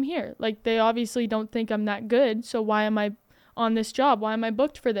why I'm here. Like, they obviously don't think I'm that good. So why am I on this job? Why am I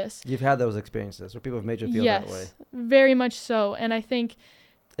booked for this? You've had those experiences where people have made you feel that way. Very much so. And I think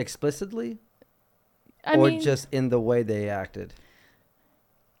explicitly, I or mean, just in the way they acted?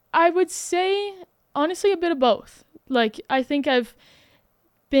 I would say honestly a bit of both. Like, I think I've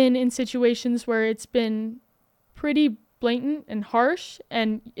been in situations where it's been pretty blatant and harsh,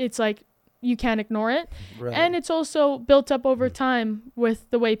 and it's like you can't ignore it. Right. And it's also built up over time with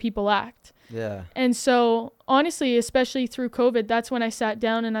the way people act. Yeah. And so honestly, especially through COVID, that's when I sat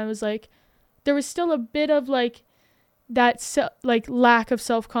down and I was like, there was still a bit of like that lack of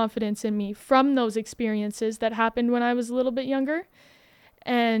self-confidence in me from those experiences that happened when I was a little bit younger.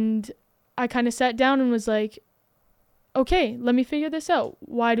 And I kind of sat down and was like, okay, let me figure this out.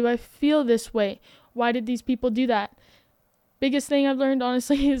 Why do I feel this way? Why did these people do that? Biggest thing I've learned,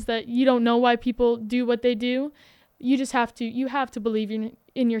 honestly, is that you don't know why people do what they do. You have to believe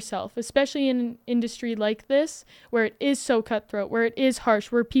in yourself, especially in an industry like this, where it is so cutthroat, where it is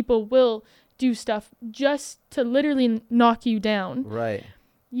harsh, where people will do stuff just to literally knock you down. Right.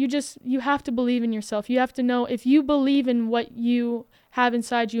 You have to believe in yourself. You have to know if you believe in what you have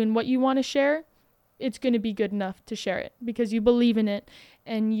inside you and what you want to share, it's going to be good enough to share it because you believe in it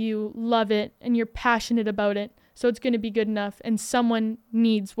and you love it and you're passionate about it. So it's going to be good enough and someone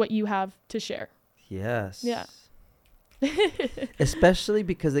needs what you have to share. Yes. Yeah. Especially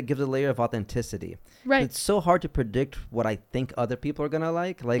because it gives a layer of authenticity. Right. It's so hard to predict what I think other people are going to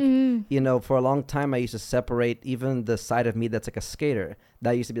like. Like, you know, for a long time, I used to separate even the side of me that's like a skater.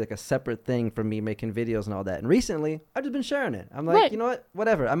 That used to be like a separate thing from me making videos and all that. And recently, I've just been sharing it. I'm like, you know what?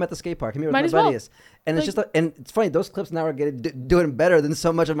 Whatever. I'm at the skate park. I'm here with my buddies. And it's just, and it's funny. Those clips now are doing better than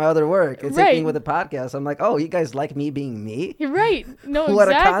so much of my other work. It's same thing with the podcast. I'm like, oh, you guys like me being me? You're right. No, what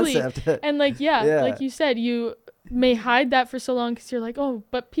exactly. a concept. And like, like you said, you may hide that for so long because you're like, oh,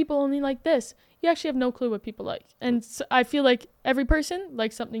 but people only like this. You actually have no clue what people like. And so I feel like every person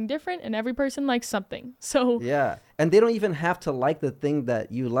likes something different and every person likes something. So yeah. And they don't even have to like the thing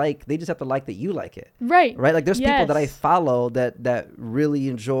that you like. They just have to like that you like it. Right. Right. Like there's people that I follow that really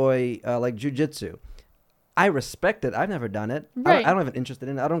enjoy like jujitsu. I respect it. I've never done it. Right. I don't have an interest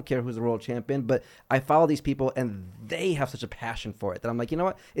in it. I don't care who's the world champion, but I follow these people and they have such a passion for it that I'm like, you know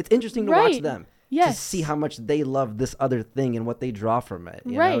what? It's interesting to watch them. Yes. To see how much they love this other thing and what they draw from it.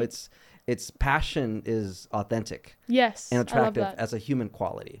 You know, it's passion is authentic. Yes. And attractive as a human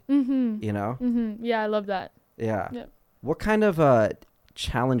quality. Mm-hmm. You know? Mm-hmm. Yeah, I love that. Yeah. Yep. What kind of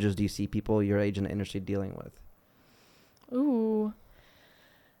challenges do you see people your age in the industry dealing with? Ooh.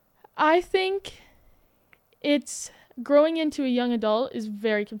 I think it's growing into a young adult is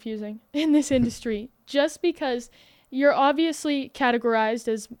very confusing in this industry just because you're obviously categorized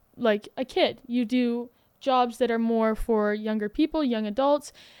as like a kid. You do jobs that are more for younger people, young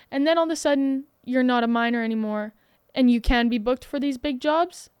adults, and then all of a sudden you're not a minor anymore and you can be booked for these big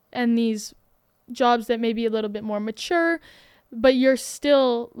jobs and these jobs that may be a little bit more mature, but you're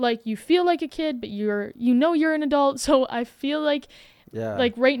still like, you feel like a kid, but you're an adult. So I feel like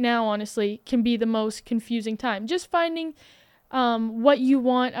like right now, honestly, can be the most confusing time. Just finding what you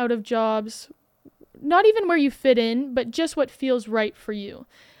want out of jobs, not even where you fit in, but just what feels right for you,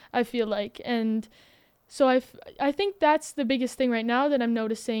 I feel like. And so I think that's the biggest thing right now that I'm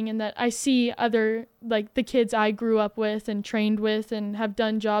noticing, and that I see other, like the kids I grew up with and trained with and have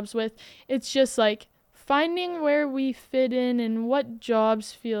done jobs with. It's just like finding where we fit in and what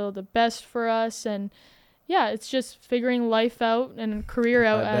jobs feel the best for us. And yeah, it's just figuring life out and career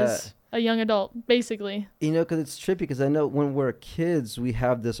out as a young adult, basically. You know, because it's trippy because I know when we're kids, we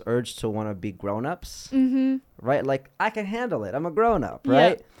have this urge to want to be grown-ups, right? Like, I can handle it. I'm a grown-up,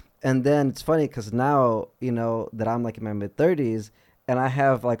 right? Yeah. And then it's funny because now, you know, that I'm like in my mid-30s and I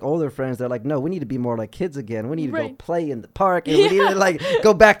have like older friends that are like, no, we need to be more like kids again. We need to go play in the park and we need to like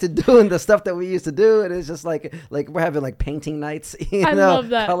go back to doing the stuff that we used to do. And it's just like we're having like painting nights, I love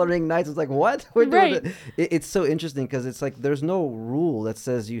that. Coloring nights. It's like, what? We're doing it's so interesting because it's like there's no rule that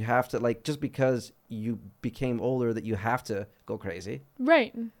says you have to, like, just because you became older that you have to go crazy.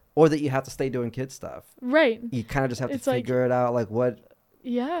 Right. Or that you have to stay doing kid stuff. Right. You kind of just have to figure it out, like what.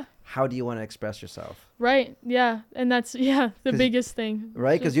 Yeah. How do you want to express yourself? Right. Yeah. And that's, the biggest thing.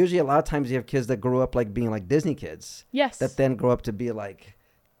 Right. Because usually a lot of times you have kids that grow up like being like Disney kids. Yes. That then grow up to be like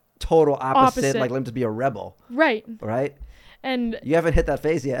total opposite. Like let them to be a rebel. Right. Right. And you haven't hit that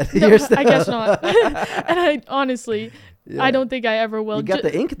phase yet. No, I guess not. And I honestly, I don't think I ever will. You got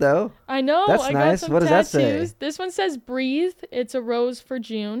the ink though. I know. That's nice. What does that say? This one says breathe. It's a rose for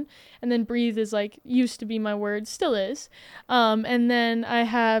June. And then breathe is like, used to be my word, still is. And then I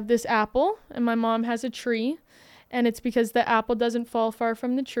have this apple and my mom has a tree. And it's because the apple doesn't fall far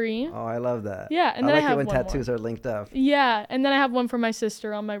from the tree. Oh, I love that. Yeah. And then I have when one tattoos more. are linked up. Yeah. And then I have one for my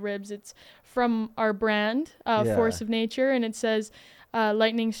sister on my ribs. It's from our brand, Force of Nature. And it says,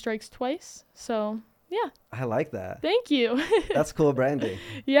 lightning strikes twice. So, yeah. I like that. Thank you. That's cool branding.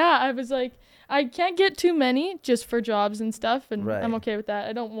 Yeah. I was like, I can't get too many just for jobs and stuff. And I'm okay with that.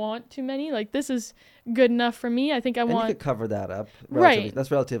 I don't want too many. Like, this is good enough for me. I think I want. You could cover that up. Right.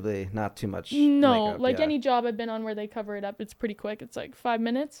 That's relatively not too much. No. Makeup. Like any job I've been on where they cover it up, it's pretty quick. It's like 5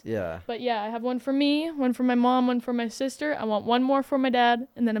 minutes. Yeah. But yeah, I have one for me, one for my mom, one for my sister. I want one more for my dad,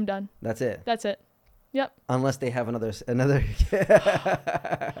 and then I'm done. That's it. That's it. Yep. Unless they have another.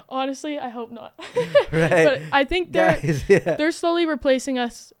 Honestly, I hope not. Right. But I think they're slowly replacing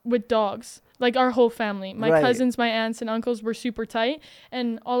us with dogs. Like our whole family. My cousins, my aunts and uncles were super tight.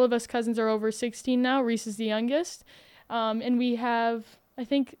 And all of us cousins are over 16 now. Reese is the youngest. And we have, I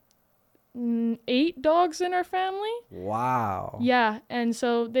think, 8 dogs in our family. Wow. Yeah. And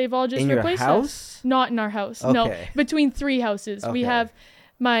so they've all just replaced us. Not in our house. Okay. No. Between 3 houses. Okay. We have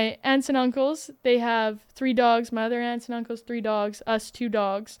my aunts and uncles, they have 3 dogs. My other aunts and uncles, 3 dogs. Us, 2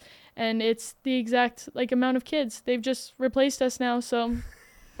 dogs. And it's the exact amount of kids. They've just replaced us now. So,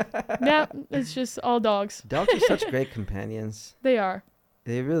 yeah, it's just all dogs. Dogs are such great companions. They are.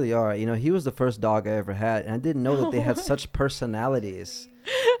 They really are. He was the first dog I ever had. And I didn't know that they had such personalities.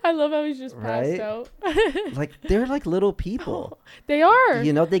 I love how he's just passed out. They're like little people. They are.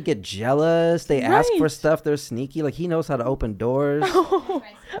 They get jealous. They ask for stuff. They're sneaky. He knows how to open doors.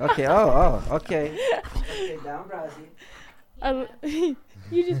 Okay. Oh, okay. Okay, down, Brazzy.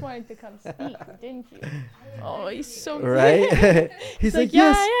 You just wanted to come speak, didn't you? Oh, he's so cute. Right? He's like,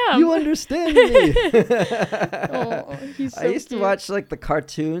 yeah, yes, I am. you understand me. Oh, he's so I used to watch the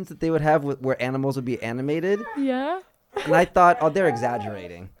cartoons that they would have where animals would be animated. Yeah. And I thought, oh, they're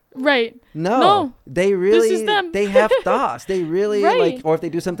exaggerating. Right. No, they really, this is them. They have thoughts. They really Right. or if they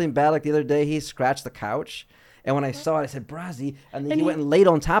do something bad, like the other day, he scratched the couch. And when I saw it, I said, Brazzy. And then he went and laid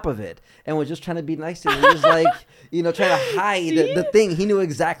on top of it and was just trying to be nice to me. He was trying to hide the thing. He knew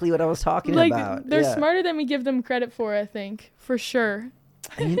exactly what I was talking about. They're smarter than we give them credit for, I think, for sure.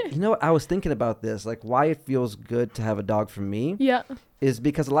 And you know what? I was thinking about this, why it feels good to have a dog for me. Yeah. Is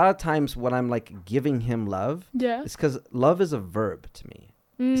because a lot of times when I'm giving him love, it's because love is a verb to me.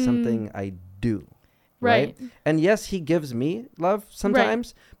 It's something I do. Right. And yes, he gives me love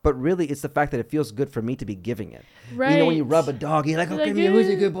sometimes, but really it's the fact that it feels good for me to be giving it. Right. When you rub a dog, you're like, okay, who's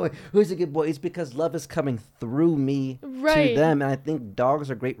a good boy? Who's a good boy? It's because love is coming through me to them. And I think dogs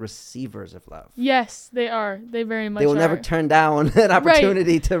are great receivers of love. Yes, they are. They very much are. They will never turn down an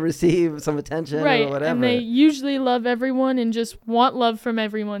opportunity to receive some attention or whatever. And they usually love everyone and just want love from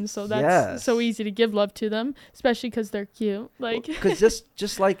everyone. So that's so easy to give love to them, especially because they're cute. Because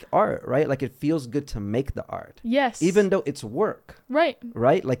just like art, right? It feels good to make the art. Yes. Even though it's work. Right.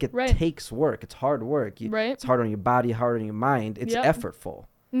 It takes work. It's hard work. It's hard on your body, hard on your mind. It's effortful.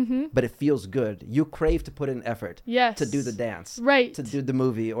 Mm-hmm. But it feels good. You crave to put in effort. Yes. To do the dance. Right. To do the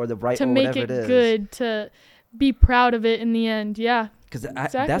movie or the or whatever it is. To make it good. To be proud of it in the end. Yeah. Because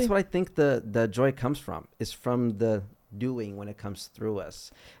that's what I think the joy comes from. Is from the doing when it comes through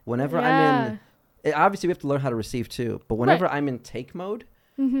us. Whenever I'm in... Obviously, we have to learn how to receive too. But whenever I'm in take mode,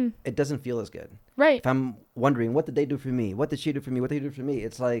 it doesn't feel as good. Right. If I'm wondering, what did they do for me? What did she do for me? What did they do for me?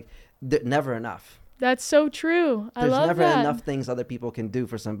 It's never enough. That's so true. I love that. There's never enough things other people can do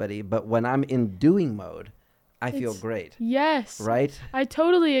for somebody. But when I'm in doing mode, I feel great. Yes. Right? I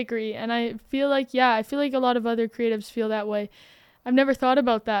totally agree. And I feel like a lot of other creatives feel that way. I've never thought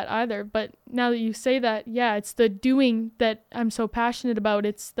about that either. But now that you say that, it's the doing that I'm so passionate about.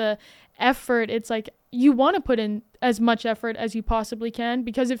 It's the effort. It's you want to put in as much effort as you possibly can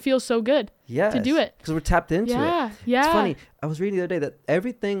because it feels so good to do it. Because we're tapped into it. Yeah. It's funny. I was reading the other day that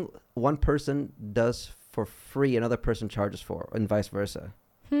everything one person does for free, another person charges for, and vice versa.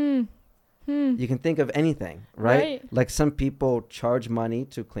 You can think of anything, right? Some people charge money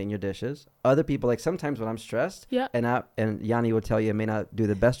to clean your dishes. Other people, sometimes when I'm stressed, and Yanni will tell you I may not do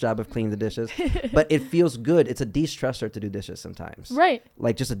the best job of cleaning the dishes, but it feels good. It's a de-stressor to do dishes sometimes. Right.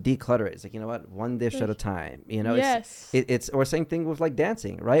 Just to declutter it. It's you know what? One dish at a time. Yes. It's or same thing with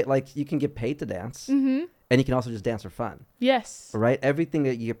dancing, right? You can get paid to dance. Mm-hmm. And you can also just dance for fun. Yes. Right? Everything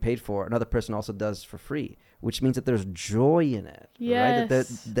that you get paid for, another person also does for free, which means that there's joy in it. Yes.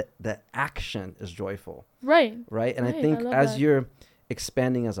 Right? The action is joyful. Right. Right? And I think as you're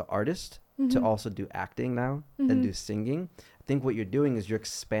expanding as an artist to also do acting now and do singing, I think what you're doing is you're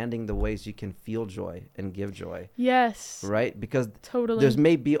expanding the ways you can feel joy and give joy. Yes. Right? Because there's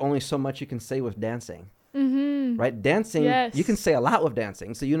maybe only so much you can say with dancing. Mm-hmm. Right? Dancing, you can say a lot with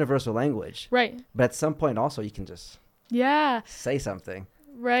dancing. It's a universal language. Right. But at some point also you can just say something.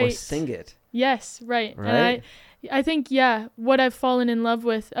 Right. Or sing it. Yes, right. And I think, what I've fallen in love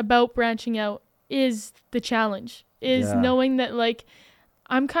with about branching out is the challenge, is knowing that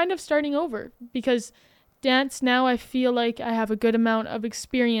I'm kind of starting over because dance now I feel like I have a good amount of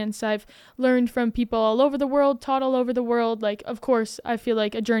experience. I've learned from people all over the world, taught all over the world. Of course, I feel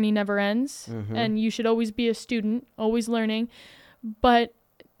like a journey never ends and you should always be a student, always learning. But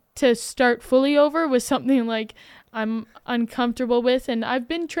to start fully over was something I'm uncomfortable with. And I've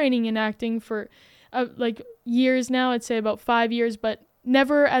been training in acting for years now. I'd say about 5 years, but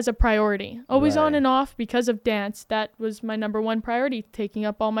never as a priority, always Right. on and off because of dance. That was my number one priority, taking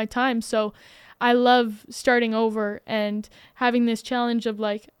up all my time. So I love starting over and having this challenge of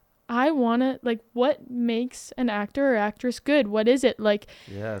like, I want to, like, what makes an actor or actress good? What is it? Like,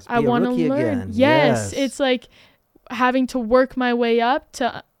 Yes. I want to learn. Again. Yes. It's like having to work my way up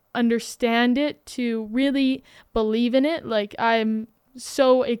to understand it, to really believe in it. Like, I'm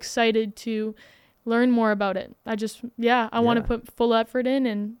so excited to learn more about it. I want to put full effort in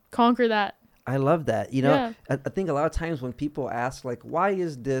and conquer that. I love that. You know, I think a lot of times when people ask, like, why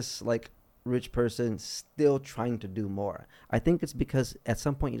is this, like, rich person still trying to do more? I think it's because at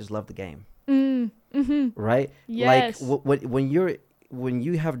some point you just love the game. Right? Yes. Like, when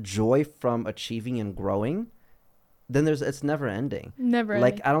you have joy from achieving and growing, then it's never ending. Never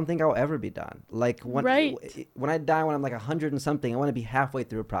like ending. I don't think I'll ever be done. Like when I die, when I'm like 100 and something, I want to be halfway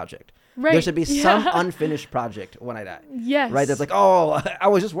through a project. Right. There should be some unfinished project when I die. Yes. Right. That's like, oh, I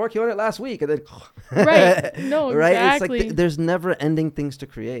was just working on it last week, and then right. No, right. exactly. It's like there's never ending things to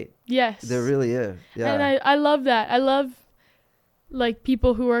create. Yes. There really is. Yeah. And I love that. I love like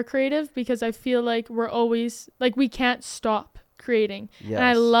people who are creative, because I feel like we're always like, we can't stop creating. Yes. And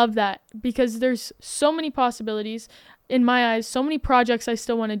I love that, because there's so many possibilities in my eyes, so many projects I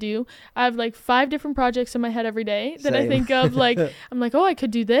still want to do. I have like 5 different projects in my head every day that I think of. Like, I'm like, oh, I could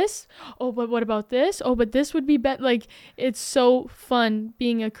do this. Oh, but what about this? Oh, but this would be better. Like, it's so fun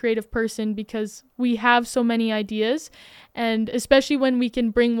being a creative person, because we have so many ideas, and especially when we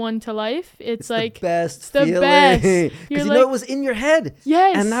can bring one to life, it's like the best. It's the feeling. best. Because you know it was in your head.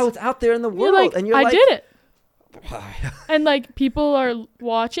 Yes. And now it's out there in the world. You're like, and you're I like, did it. And like, people are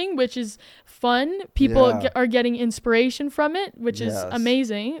watching, which is fun. People are getting inspiration from it, which is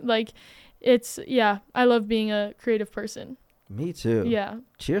amazing. Like, I love being a creative person. Me too. Yeah.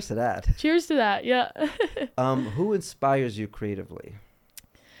 Cheers to that. Cheers to that. Yeah. Who inspires you creatively,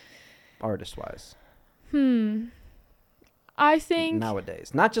 artist wise? I think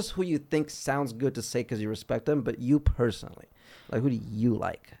nowadays, not just who you think sounds good to say because you respect them, but you personally, like, who do you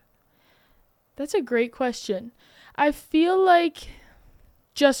like? That's a great question. I feel like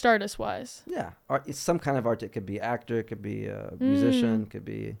just artist-wise. Yeah. It's some kind of art. It could be actor. It could be a musician. It could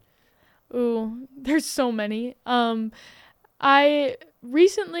be... Ooh, there's so many. I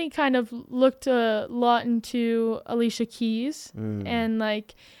recently kind of looked a lot into Alicia Keys. And,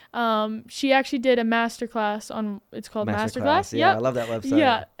 like, she actually did a masterclass on... It's called Masterclass? Yeah, I love that website.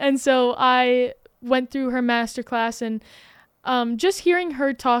 Yeah, and so I went through her masterclass, and... just hearing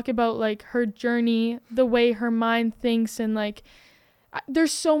her talk about like her journey, the way her mind thinks, and like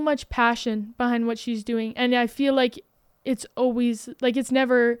there's so much passion behind what she's doing, and I feel like it's always like, it's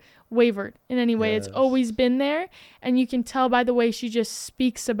never wavered in any way. It's always been there, and you can tell by the way she just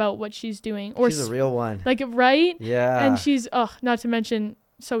speaks about what she's doing. Or she's a real one. Like, right? Yeah. And she's not to mention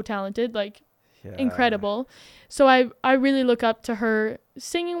so talented, like incredible. So I really look up to her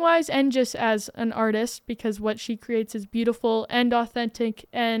singing wise and just as an artist, because what she creates is beautiful and authentic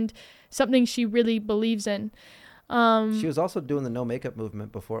and something she really believes in. She was also doing the no makeup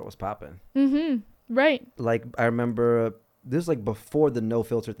movement before it was popping. Right. Like, I remember this is like before the no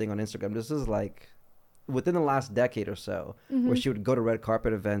filter thing on Instagram. This is like within the last decade or so, where she would go to red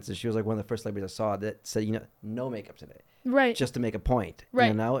carpet events, and she was like one of the first celebrities I saw that said, you know, no makeup today. Right. Just to make a point. Right.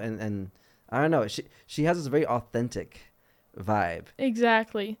 You know, and I don't know. She has this very authentic vibe.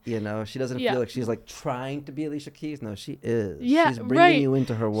 Exactly. You know, she doesn't feel like she's like trying to be Alicia Keys. No, she is. Yeah, she's bringing you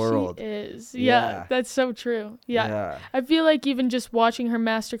into her world. She is. Yeah, that's so true. Yeah. I feel like even just watching her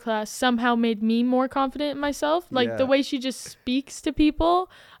masterclass somehow made me more confident in myself. Like the way she just speaks to people,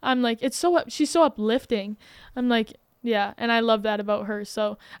 I'm like, she's so uplifting. I'm like, yeah, and I love that about her.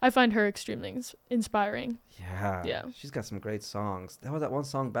 So I find her extremely inspiring. Yeah. She's got some great songs. That was that one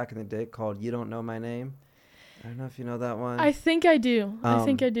song back in the day called "You Don't Know My Name." I don't know if you know that one. I think I do.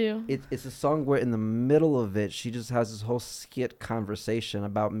 It's a song where in the middle of it, she just has this whole skit conversation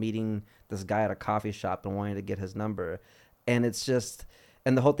about meeting this guy at a coffee shop and wanting to get his number. And it's just,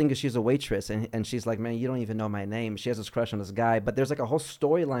 and the whole thing is she's a waitress, and she's like, man, you don't even know my name. She has this crush on this guy, but there's like a whole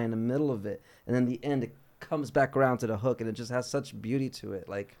storyline in the middle of it. And then the end, it comes back around to the hook, and it just has such beauty to it.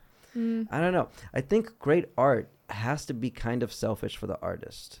 Like, I don't know. I think great art has to be kind of selfish for the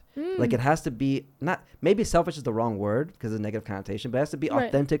artist. Like, it has to be not, maybe selfish is the wrong word because of the negative connotation, but it has to be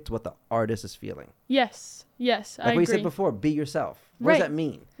authentic to what the artist is feeling. Yes, I agree. Like what you said before, be yourself. What does that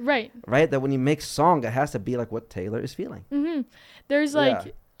mean? Right. That when you make song, it has to be like what Taylor is feeling. There's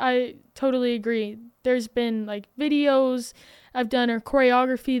like, I totally agree. There's been like videos I've done or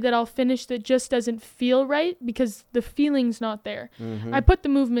choreography that I'll finish that just doesn't feel right because the feeling's not there. I put the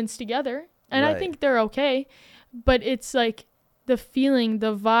movements together and I think they're okay, but it's like the feeling,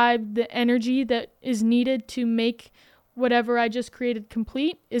 the vibe, the energy that is needed to make whatever I just created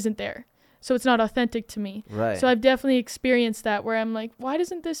complete isn't there. So it's not authentic to me. Right. So I've definitely experienced that where I'm like, why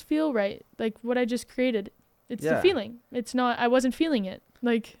doesn't this feel right? Like what I just created. It's the feeling. It's not, I wasn't feeling it.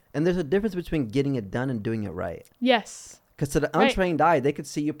 Like. And there's a difference between getting it done and doing it right. Yes. Because to the untrained eye, they could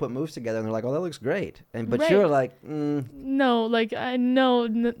see you put moves together and they're like, oh, that looks great. But you're like, no, like I know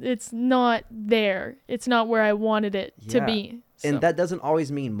it's not there. It's not where I wanted it to be. So. And that doesn't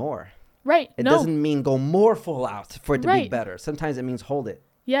always mean more. Right. It doesn't mean go more full out for it to be better. Sometimes it means hold it.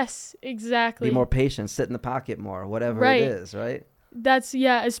 Yes, exactly. Be more patient, sit in the pocket more, whatever it is, right? That's,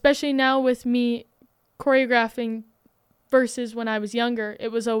 especially now with me choreographing versus when I was younger, it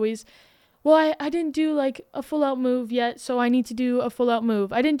was always, well, I didn't do like a full out move yet, so I need to do a full out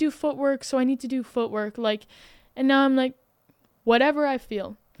move. I didn't do footwork, so I need to do footwork. Like, and now I'm like, whatever I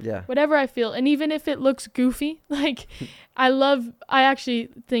feel. Yeah. Whatever I feel. And even if it looks goofy, like I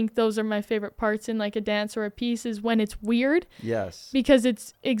actually think those are my favorite parts in like a dance or a piece is when it's weird. Yes. Because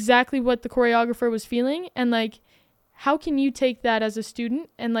it's exactly what the choreographer was feeling. And like, how can you take that as a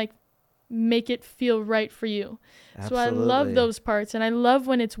student and like make it feel right for you? Absolutely. So I love those parts. And I love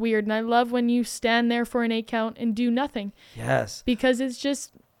when it's weird. And I love when you stand there for an 8 count and do nothing. Yes. Because it's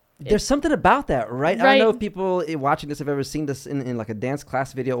just... There's something about that, right? I don't know if people watching this have ever seen this in like a dance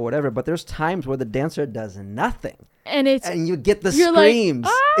class video or whatever, but there's times where the dancer does nothing. And you get the screams.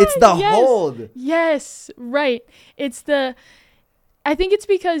 Like, it's the hold. Yes, right. I think it's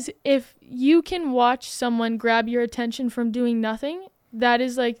because if you can watch someone grab your attention from doing nothing, that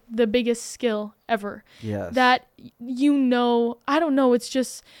is like the biggest skill ever. Yes. That, I don't know, it's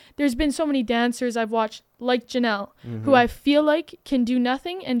just, there's been so many dancers I've watched, like Janelle, who I feel like can do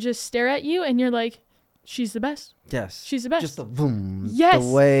nothing and just stare at you, and you're like, she's the best. Yes. She's the best. Just the boom. Yes.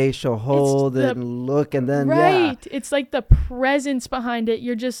 The way she'll hold it and look, and then, right. It's like the presence behind it.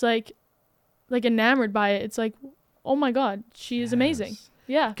 You're just like enamored by it. It's like, oh my God, she is amazing.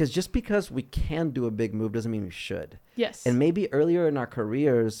 Yeah. Because we can do a big move doesn't mean we should. Yes. And maybe earlier in our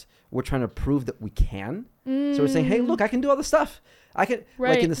careers, we're trying to prove that we can. So we're saying, hey, look, I can do all this stuff. I can,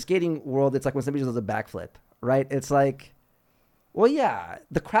 like in the skating world, it's like when somebody does a backflip, right? It's like, well, yeah,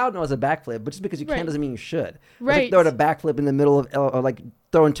 the crowd knows a backflip, but just because you can doesn't mean you should. Right. It's like throwing a backflip in the middle of, or like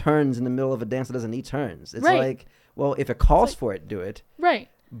throwing turns in the middle of a dance that doesn't need turns. It's like, well, if it calls for it, do it. Right.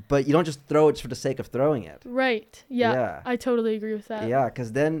 But you don't just throw it for the sake of throwing it. Right. Yeah. I totally agree with that. Yeah,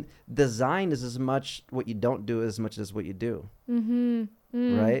 because then design is as much what you don't do as much as what you do.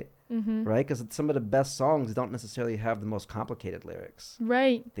 Right? Right? Because some of the best songs don't necessarily have the most complicated lyrics.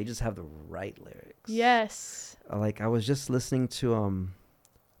 Right. They just have the right lyrics. Yes. Like I was just listening to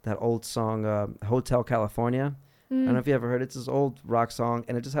that old song, Hotel California. I don't know if you ever heard it. It's this old rock song,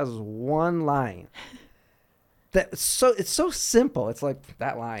 and it just has this one line. It's so simple. It's like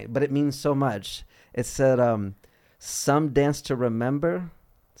that line, but it means so much. It said, some dance to remember,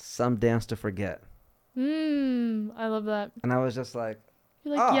 some dance to forget. I love that. And I was just like,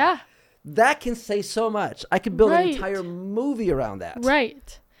 you're like, yeah. That can say so much. I could build an entire movie around that.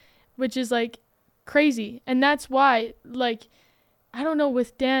 Right. Which is like crazy. And that's why, like, I don't know,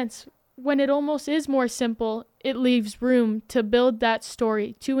 with dance, when it almost is more simple, it leaves room to build that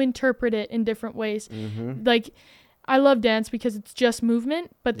story, to interpret it in different ways. Like, I love dance because it's just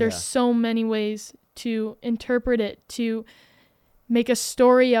movement, but there's so many ways to interpret it, to make a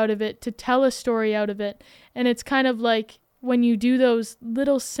story out of it, to tell a story out of it. And it's kind of like when you do those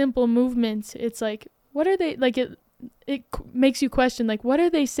little simple movements, it's like, what are they, like, it makes you question, like, what are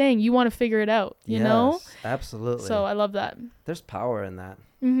they saying? You want to figure it out, you know? Absolutely. So I love that. There's power in that.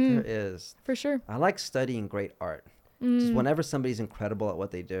 There is. For sure. I like studying great art. Just whenever somebody's incredible at what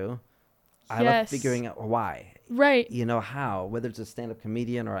they do, I love figuring out why. Right. You know how, whether it's a stand-up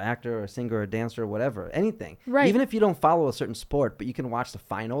comedian or actor or a singer or a dancer or whatever, anything. Right. Even if you don't follow a certain sport, but you can watch the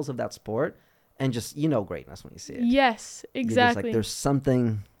finals of that sport and just, greatness when you see it. Yes, exactly. You're just like, there's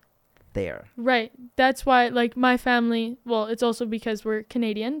something there. Right. That's why, like, my family, well, it's also because we're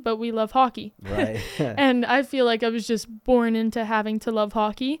Canadian, but we love hockey. Right. And I feel like I was just born into having to love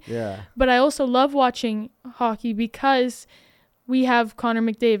hockey. Yeah. But I also love watching hockey because we have Connor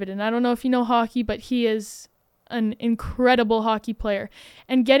McDavid. And I don't know if you know hockey, but he is an incredible hockey player.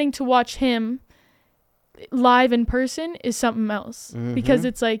 And getting to watch him live in person is something else. Because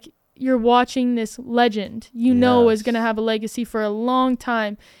it's like you're watching this legend you know is going to have a legacy for a long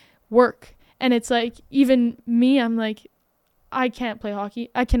time work. And it's like, even me, I'm like, I can't play hockey.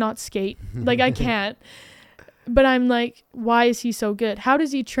 I cannot skate. Like, I can't. But I'm like, why is he so good? How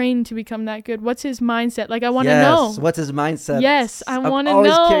does he train to become that good? What's his mindset? Like, I want to know. What's his mindset? Yes, I want to know.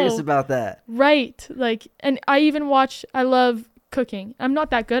 I'm always curious about that. Right. Like, and I even watch, I love cooking. I'm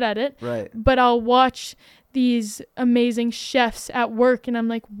not that good at it. Right. But I'll watch these amazing chefs at work and I'm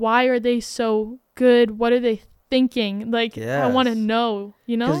like, why are they so good? What are they thinking? Like, I want to know,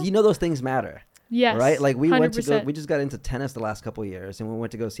 you know? Because those things matter. Yes. Right? Like we 100%. we just got into tennis the last couple of years, and we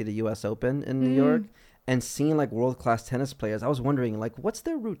went to go see the US Open in New York, and seeing like world-class tennis players, I was wondering like, what's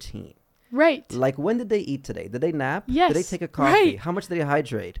their routine? Right. Like, when did they eat today? Did they nap? Yes. Did they take a coffee? Right. How much did they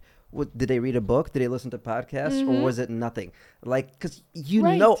hydrate? Did they read a book? Did they listen to podcasts? Or was it nothing? Like, because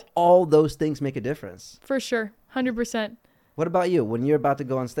know all those things make a difference. For sure. 100%. What about you? When you're about to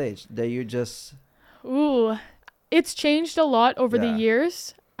go on stage, do you just... Ooh, it's changed a lot over the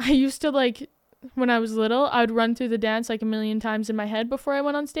years. I used to like, when I was little, I would run through the dance like a million times in my head before I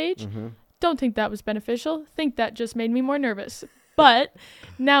went on stage. Don't think that was beneficial. Think that just made me more nervous. But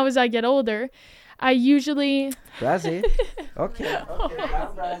now as I get older, I usually... Brazzy. Okay.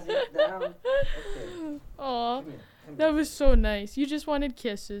 Down, Brazzy. Down. Okay. Aw, that was so nice. You just wanted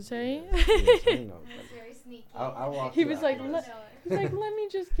kisses, hey? Very sneaky. He was like, let me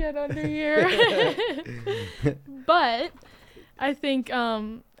just get under here. But I think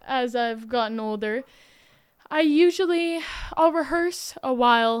as I've gotten older, I'll rehearse a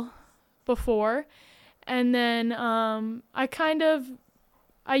while before, and then I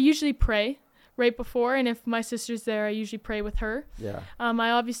usually pray right before, and if my sister's there, I usually pray with her. Yeah.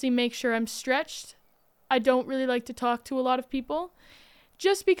 I obviously make sure I'm stretched. I don't really like to talk to a lot of people,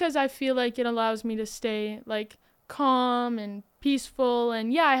 just because I feel like it allows me to stay like calm and peaceful,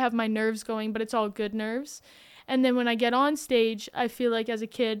 and I have my nerves going, but it's all good nerves. And then when I get on stage, I feel like as a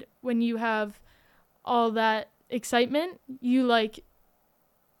kid, when you have all that excitement,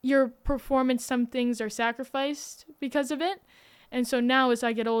 your performance, some things are sacrificed because of it. And so now as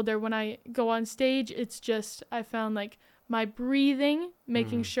I get older, when I go on stage, it's just, I found like my breathing,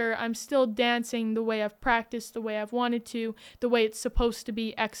 making sure I'm still dancing the way I've practiced, the way I've wanted to, the way it's supposed to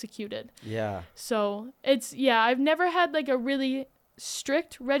be executed. Yeah. So I've never had like a really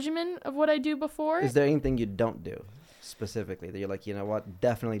strict regimen of what I do before. Is there anything you don't do specifically that you're like, you know what,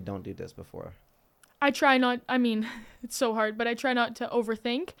 definitely don't do this before? I try not, it's so hard, but I try not to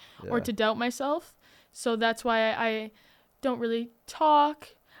overthink or to doubt myself. So that's why I don't really talk,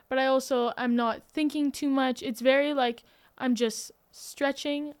 but I'm not thinking too much. It's very like, I'm just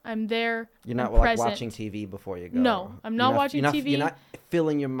stretching. I'm there. You're not like watching TV before you go. No, I'm not watching TV. You're not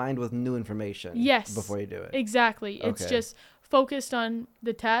filling your mind with new information. Yes. Before you do it. Exactly. Okay. It's just focused on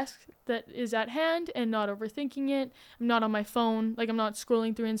the task that is at hand and not overthinking it. I'm not on my phone. Like, I'm not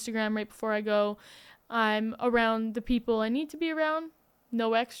scrolling through Instagram right before I go. I'm around the people I need to be around.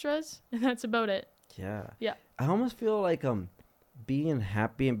 No extras. And that's about it. Yeah. Yeah. I almost feel like being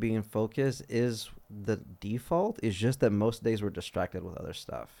happy and being focused is the default. It's just that most days we're distracted with other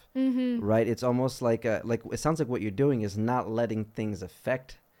stuff. Right? It's almost like it sounds like what you're doing is not letting things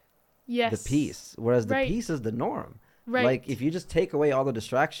affect the peace, whereas the peace is the norm. Right. Like, if you just take away all the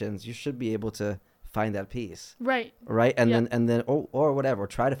distractions, you should be able to find that peace. Right. Right. And then or whatever,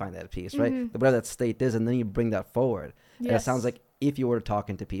 try to find that peace, right? Whatever that state is, and then you bring that forward. Yes. And it sounds like if you were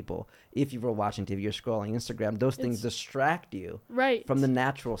talking to people, if you were watching TV, you're scrolling Instagram, those things distract you from the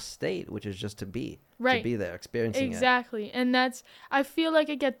natural state, which is just to be there, experiencing it. Exactly. And I feel like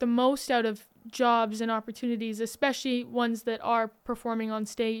I get the most out of jobs and opportunities, especially ones that are performing on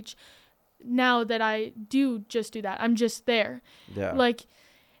stage, now that I do just do that. I'm just there. Yeah. Like,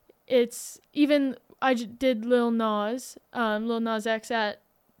 it's even, I did Lil Nas X at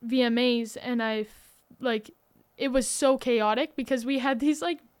VMAs, and it was so chaotic because we had these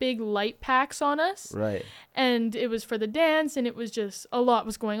like big light packs on us. Right. And it was for the dance, and it was just a lot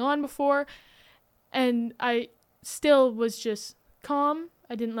was going on before. And I still was just calm.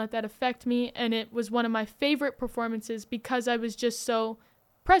 I didn't let that affect me. And it was one of my favorite performances because I was just so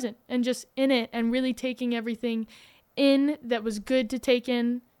present and just in it and really taking everything in that was good to take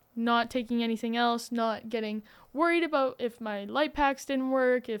in, not taking anything else, not getting worried about if my light packs didn't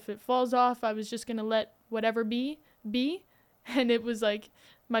work, if it falls off. I was just going to let whatever be. And it was like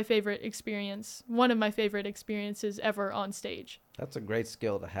my favorite experience, one of my favorite experiences ever on stage. That's a great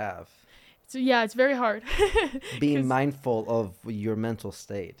skill to have. So it's very hard. Being mindful of your mental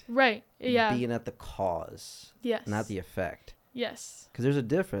state. Right. Yeah. Being at the cause. Yes. Not the effect. Yes. Because there's a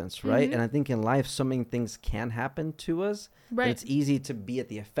difference, right? And I think in life, so many things can happen to us. Right. And it's easy to be at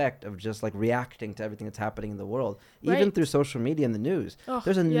the effect of just like reacting to everything that's happening in the world. Even through social media and the news. Oh,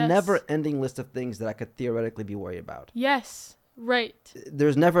 there's a never-ending list of things that I could theoretically be worried about. Yes. Right.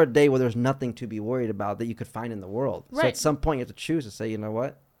 There's never a day where there's nothing to be worried about that you could find in the world. Right. So at some point you have to choose to say, you know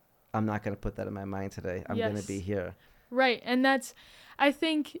what? I'm not going to put that in my mind today. I'm going to be here. Right. And I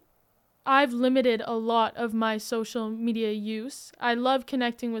think I've limited a lot of my social media use. I love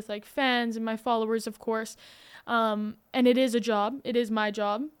connecting with like fans and my followers, of course. And it is a job. It is my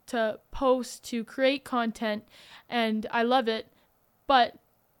job to post, to create content, and I love it. But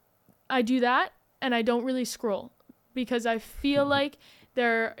I do that and I don't really scroll because I feel like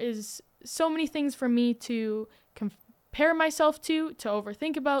there is so many things for me to compare myself to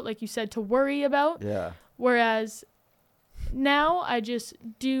overthink about, like you said, to worry about. Yeah. Whereas now I just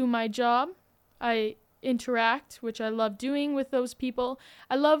do my job. I interact, which I love doing with those people.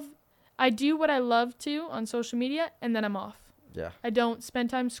 I do what I love to on social media, and then I'm off. Yeah. I don't spend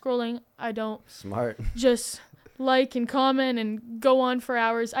time scrolling. I don't Smart. just like and comment and go on for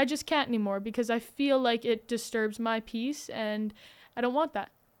hours. I just can't anymore because I feel like it disturbs my peace, and I don't want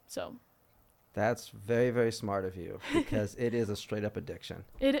that. So That's very, very smart of you because it is a straight up addiction.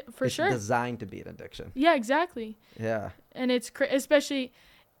 It's sure. It's designed to be an addiction. Yeah, exactly. Yeah. And it's especially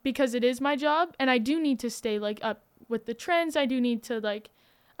because it is my job, and I do need to stay like up with the trends. I do need to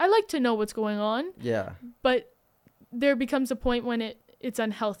I like to know what's going on. Yeah. But there becomes a point when it's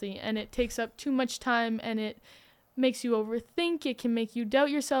unhealthy and it takes up too much time and it makes you overthink. It can make you doubt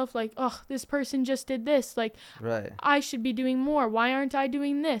yourself, like, oh, this person just did this. Like, right. I should be doing more. Why aren't I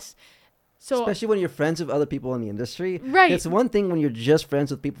doing this? So, especially when you're friends with other people in the industry. Right. It's one thing when you're just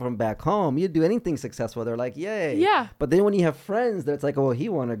friends with people from back home. You do anything successful, they're like, yay. Yeah. But then when you have friends that's like, oh, he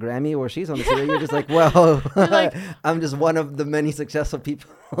won a Grammy or she's on the series, you're just like, well, like, I'm just one of the many successful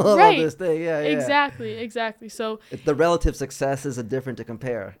people right. on this thing. Yeah, Exactly. So the relative success is different to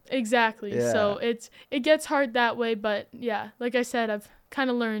compare. Exactly. Yeah. So it gets hard that way, but yeah, like I said, I've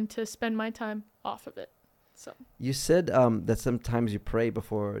kind of learned to spend my time off of it. So you said that sometimes you pray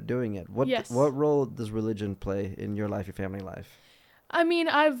before doing it. Yes. What role does religion play in your life, your family life? I mean,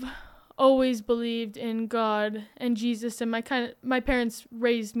 I've always believed in God and Jesus, and my parents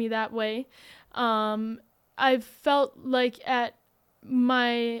raised me that way. I've felt like at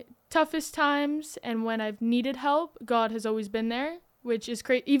my toughest times and when I've needed help, God has always been there, which is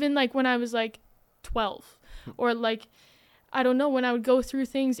great. Even like when I was like 12 or like, I don't know, when I would go through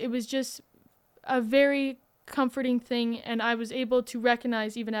things, it was just a very comforting thing, and I was able to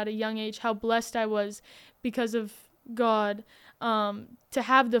recognize even at a young age how blessed I was because of God, to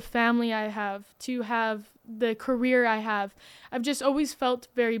have the family I have, to have the career I have. I've just always felt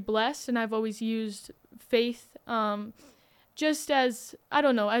very blessed, and I've always used faith just as, I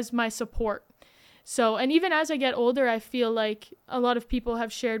don't know, as my support. So, and even as I get older, I feel like a lot of people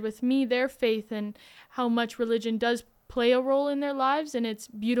have shared with me their faith and how much religion does play a role in their lives, and it's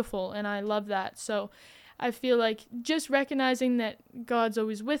beautiful, and I love that. So I feel like just recognizing that God's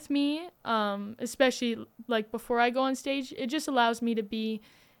always with me, especially like before I go on stage, it just allows me to be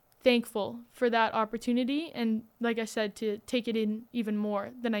thankful for that opportunity, and like I said, to take it in even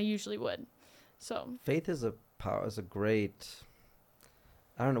more than I usually would. So faith is a great,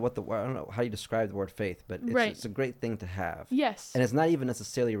 I don't know how you describe the word faith, but it's a great thing to have. Yes. And it's not even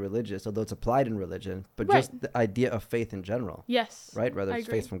necessarily religious, although it's applied in religion, but just the idea of faith in general. Yes. Right? Whether it's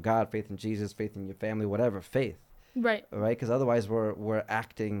faith from God, faith in Jesus, faith in your family, whatever, faith. Right. Right? Because otherwise we're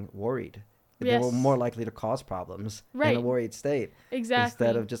acting worried. Yes. We're more likely to cause problems in a worried state. Exactly.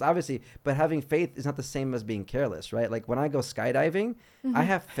 Instead of just, obviously, but having faith is not the same as being careless, right? Like when I go skydiving, I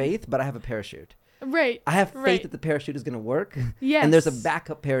have faith, but I have a parachute. Right. I have faith that the parachute is going to work. Yes. And there's a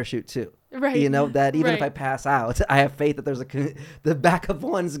backup parachute too. Right. You know, that even if I pass out, I have faith that there's the backup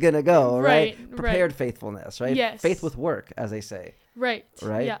one's going to go, right? Prepared faithfulness, right? Yes. Faith with work, as they say. Right.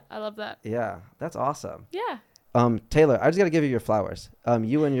 Right? Yeah, I love that. Yeah, that's awesome. Yeah. Taylor, I just got to give you your flowers.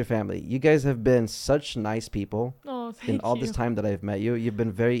 You and your family, you guys have been such nice people. Oh, thank in all you. this time that I've met you. You've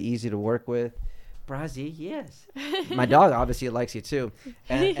been very easy to work with. Brazzy, yes. My dog obviously likes you too.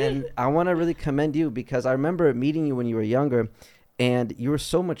 And I want to really commend you because I remember meeting you when you were younger and you were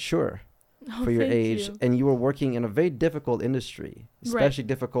so mature for your age. You. And you were working in a very difficult industry, especially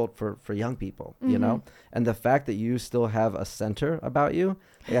difficult for young people, you know? And the fact that you still have a center about you,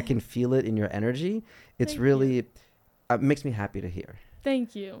 like I can feel it in your energy. It's really, it makes me happy to hear.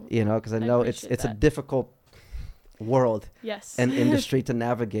 Thank you. You know, because I know it's a difficult world and industry to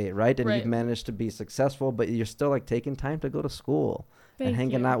navigate, right? And you've managed to be successful, but you're still like taking time to go to school and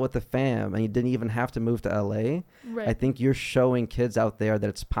hanging out with the fam, and you didn't even have to move to LA. I think you're showing kids out there that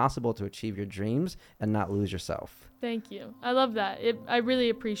it's possible to achieve your dreams and not lose yourself. Thank you. I love that. I really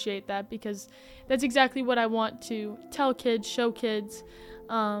appreciate that because that's exactly what I want to tell kids, show kids.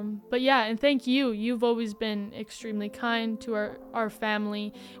 But yeah, and thank you. You've always been extremely kind to our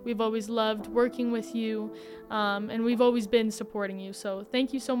family. We've always loved working with you, and we've always been supporting you. So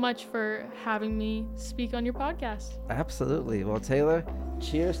thank you so much for having me speak on your podcast. Absolutely. Well, Taylor,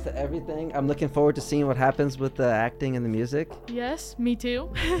 cheers to everything. I'm looking forward to seeing what happens with the acting and the music. Yes, me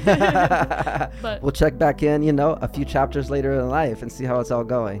too. But we'll check back in, a few chapters later in life and see how it's all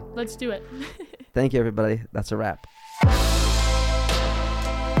going. Let's do it. Thank you, everybody. That's a wrap.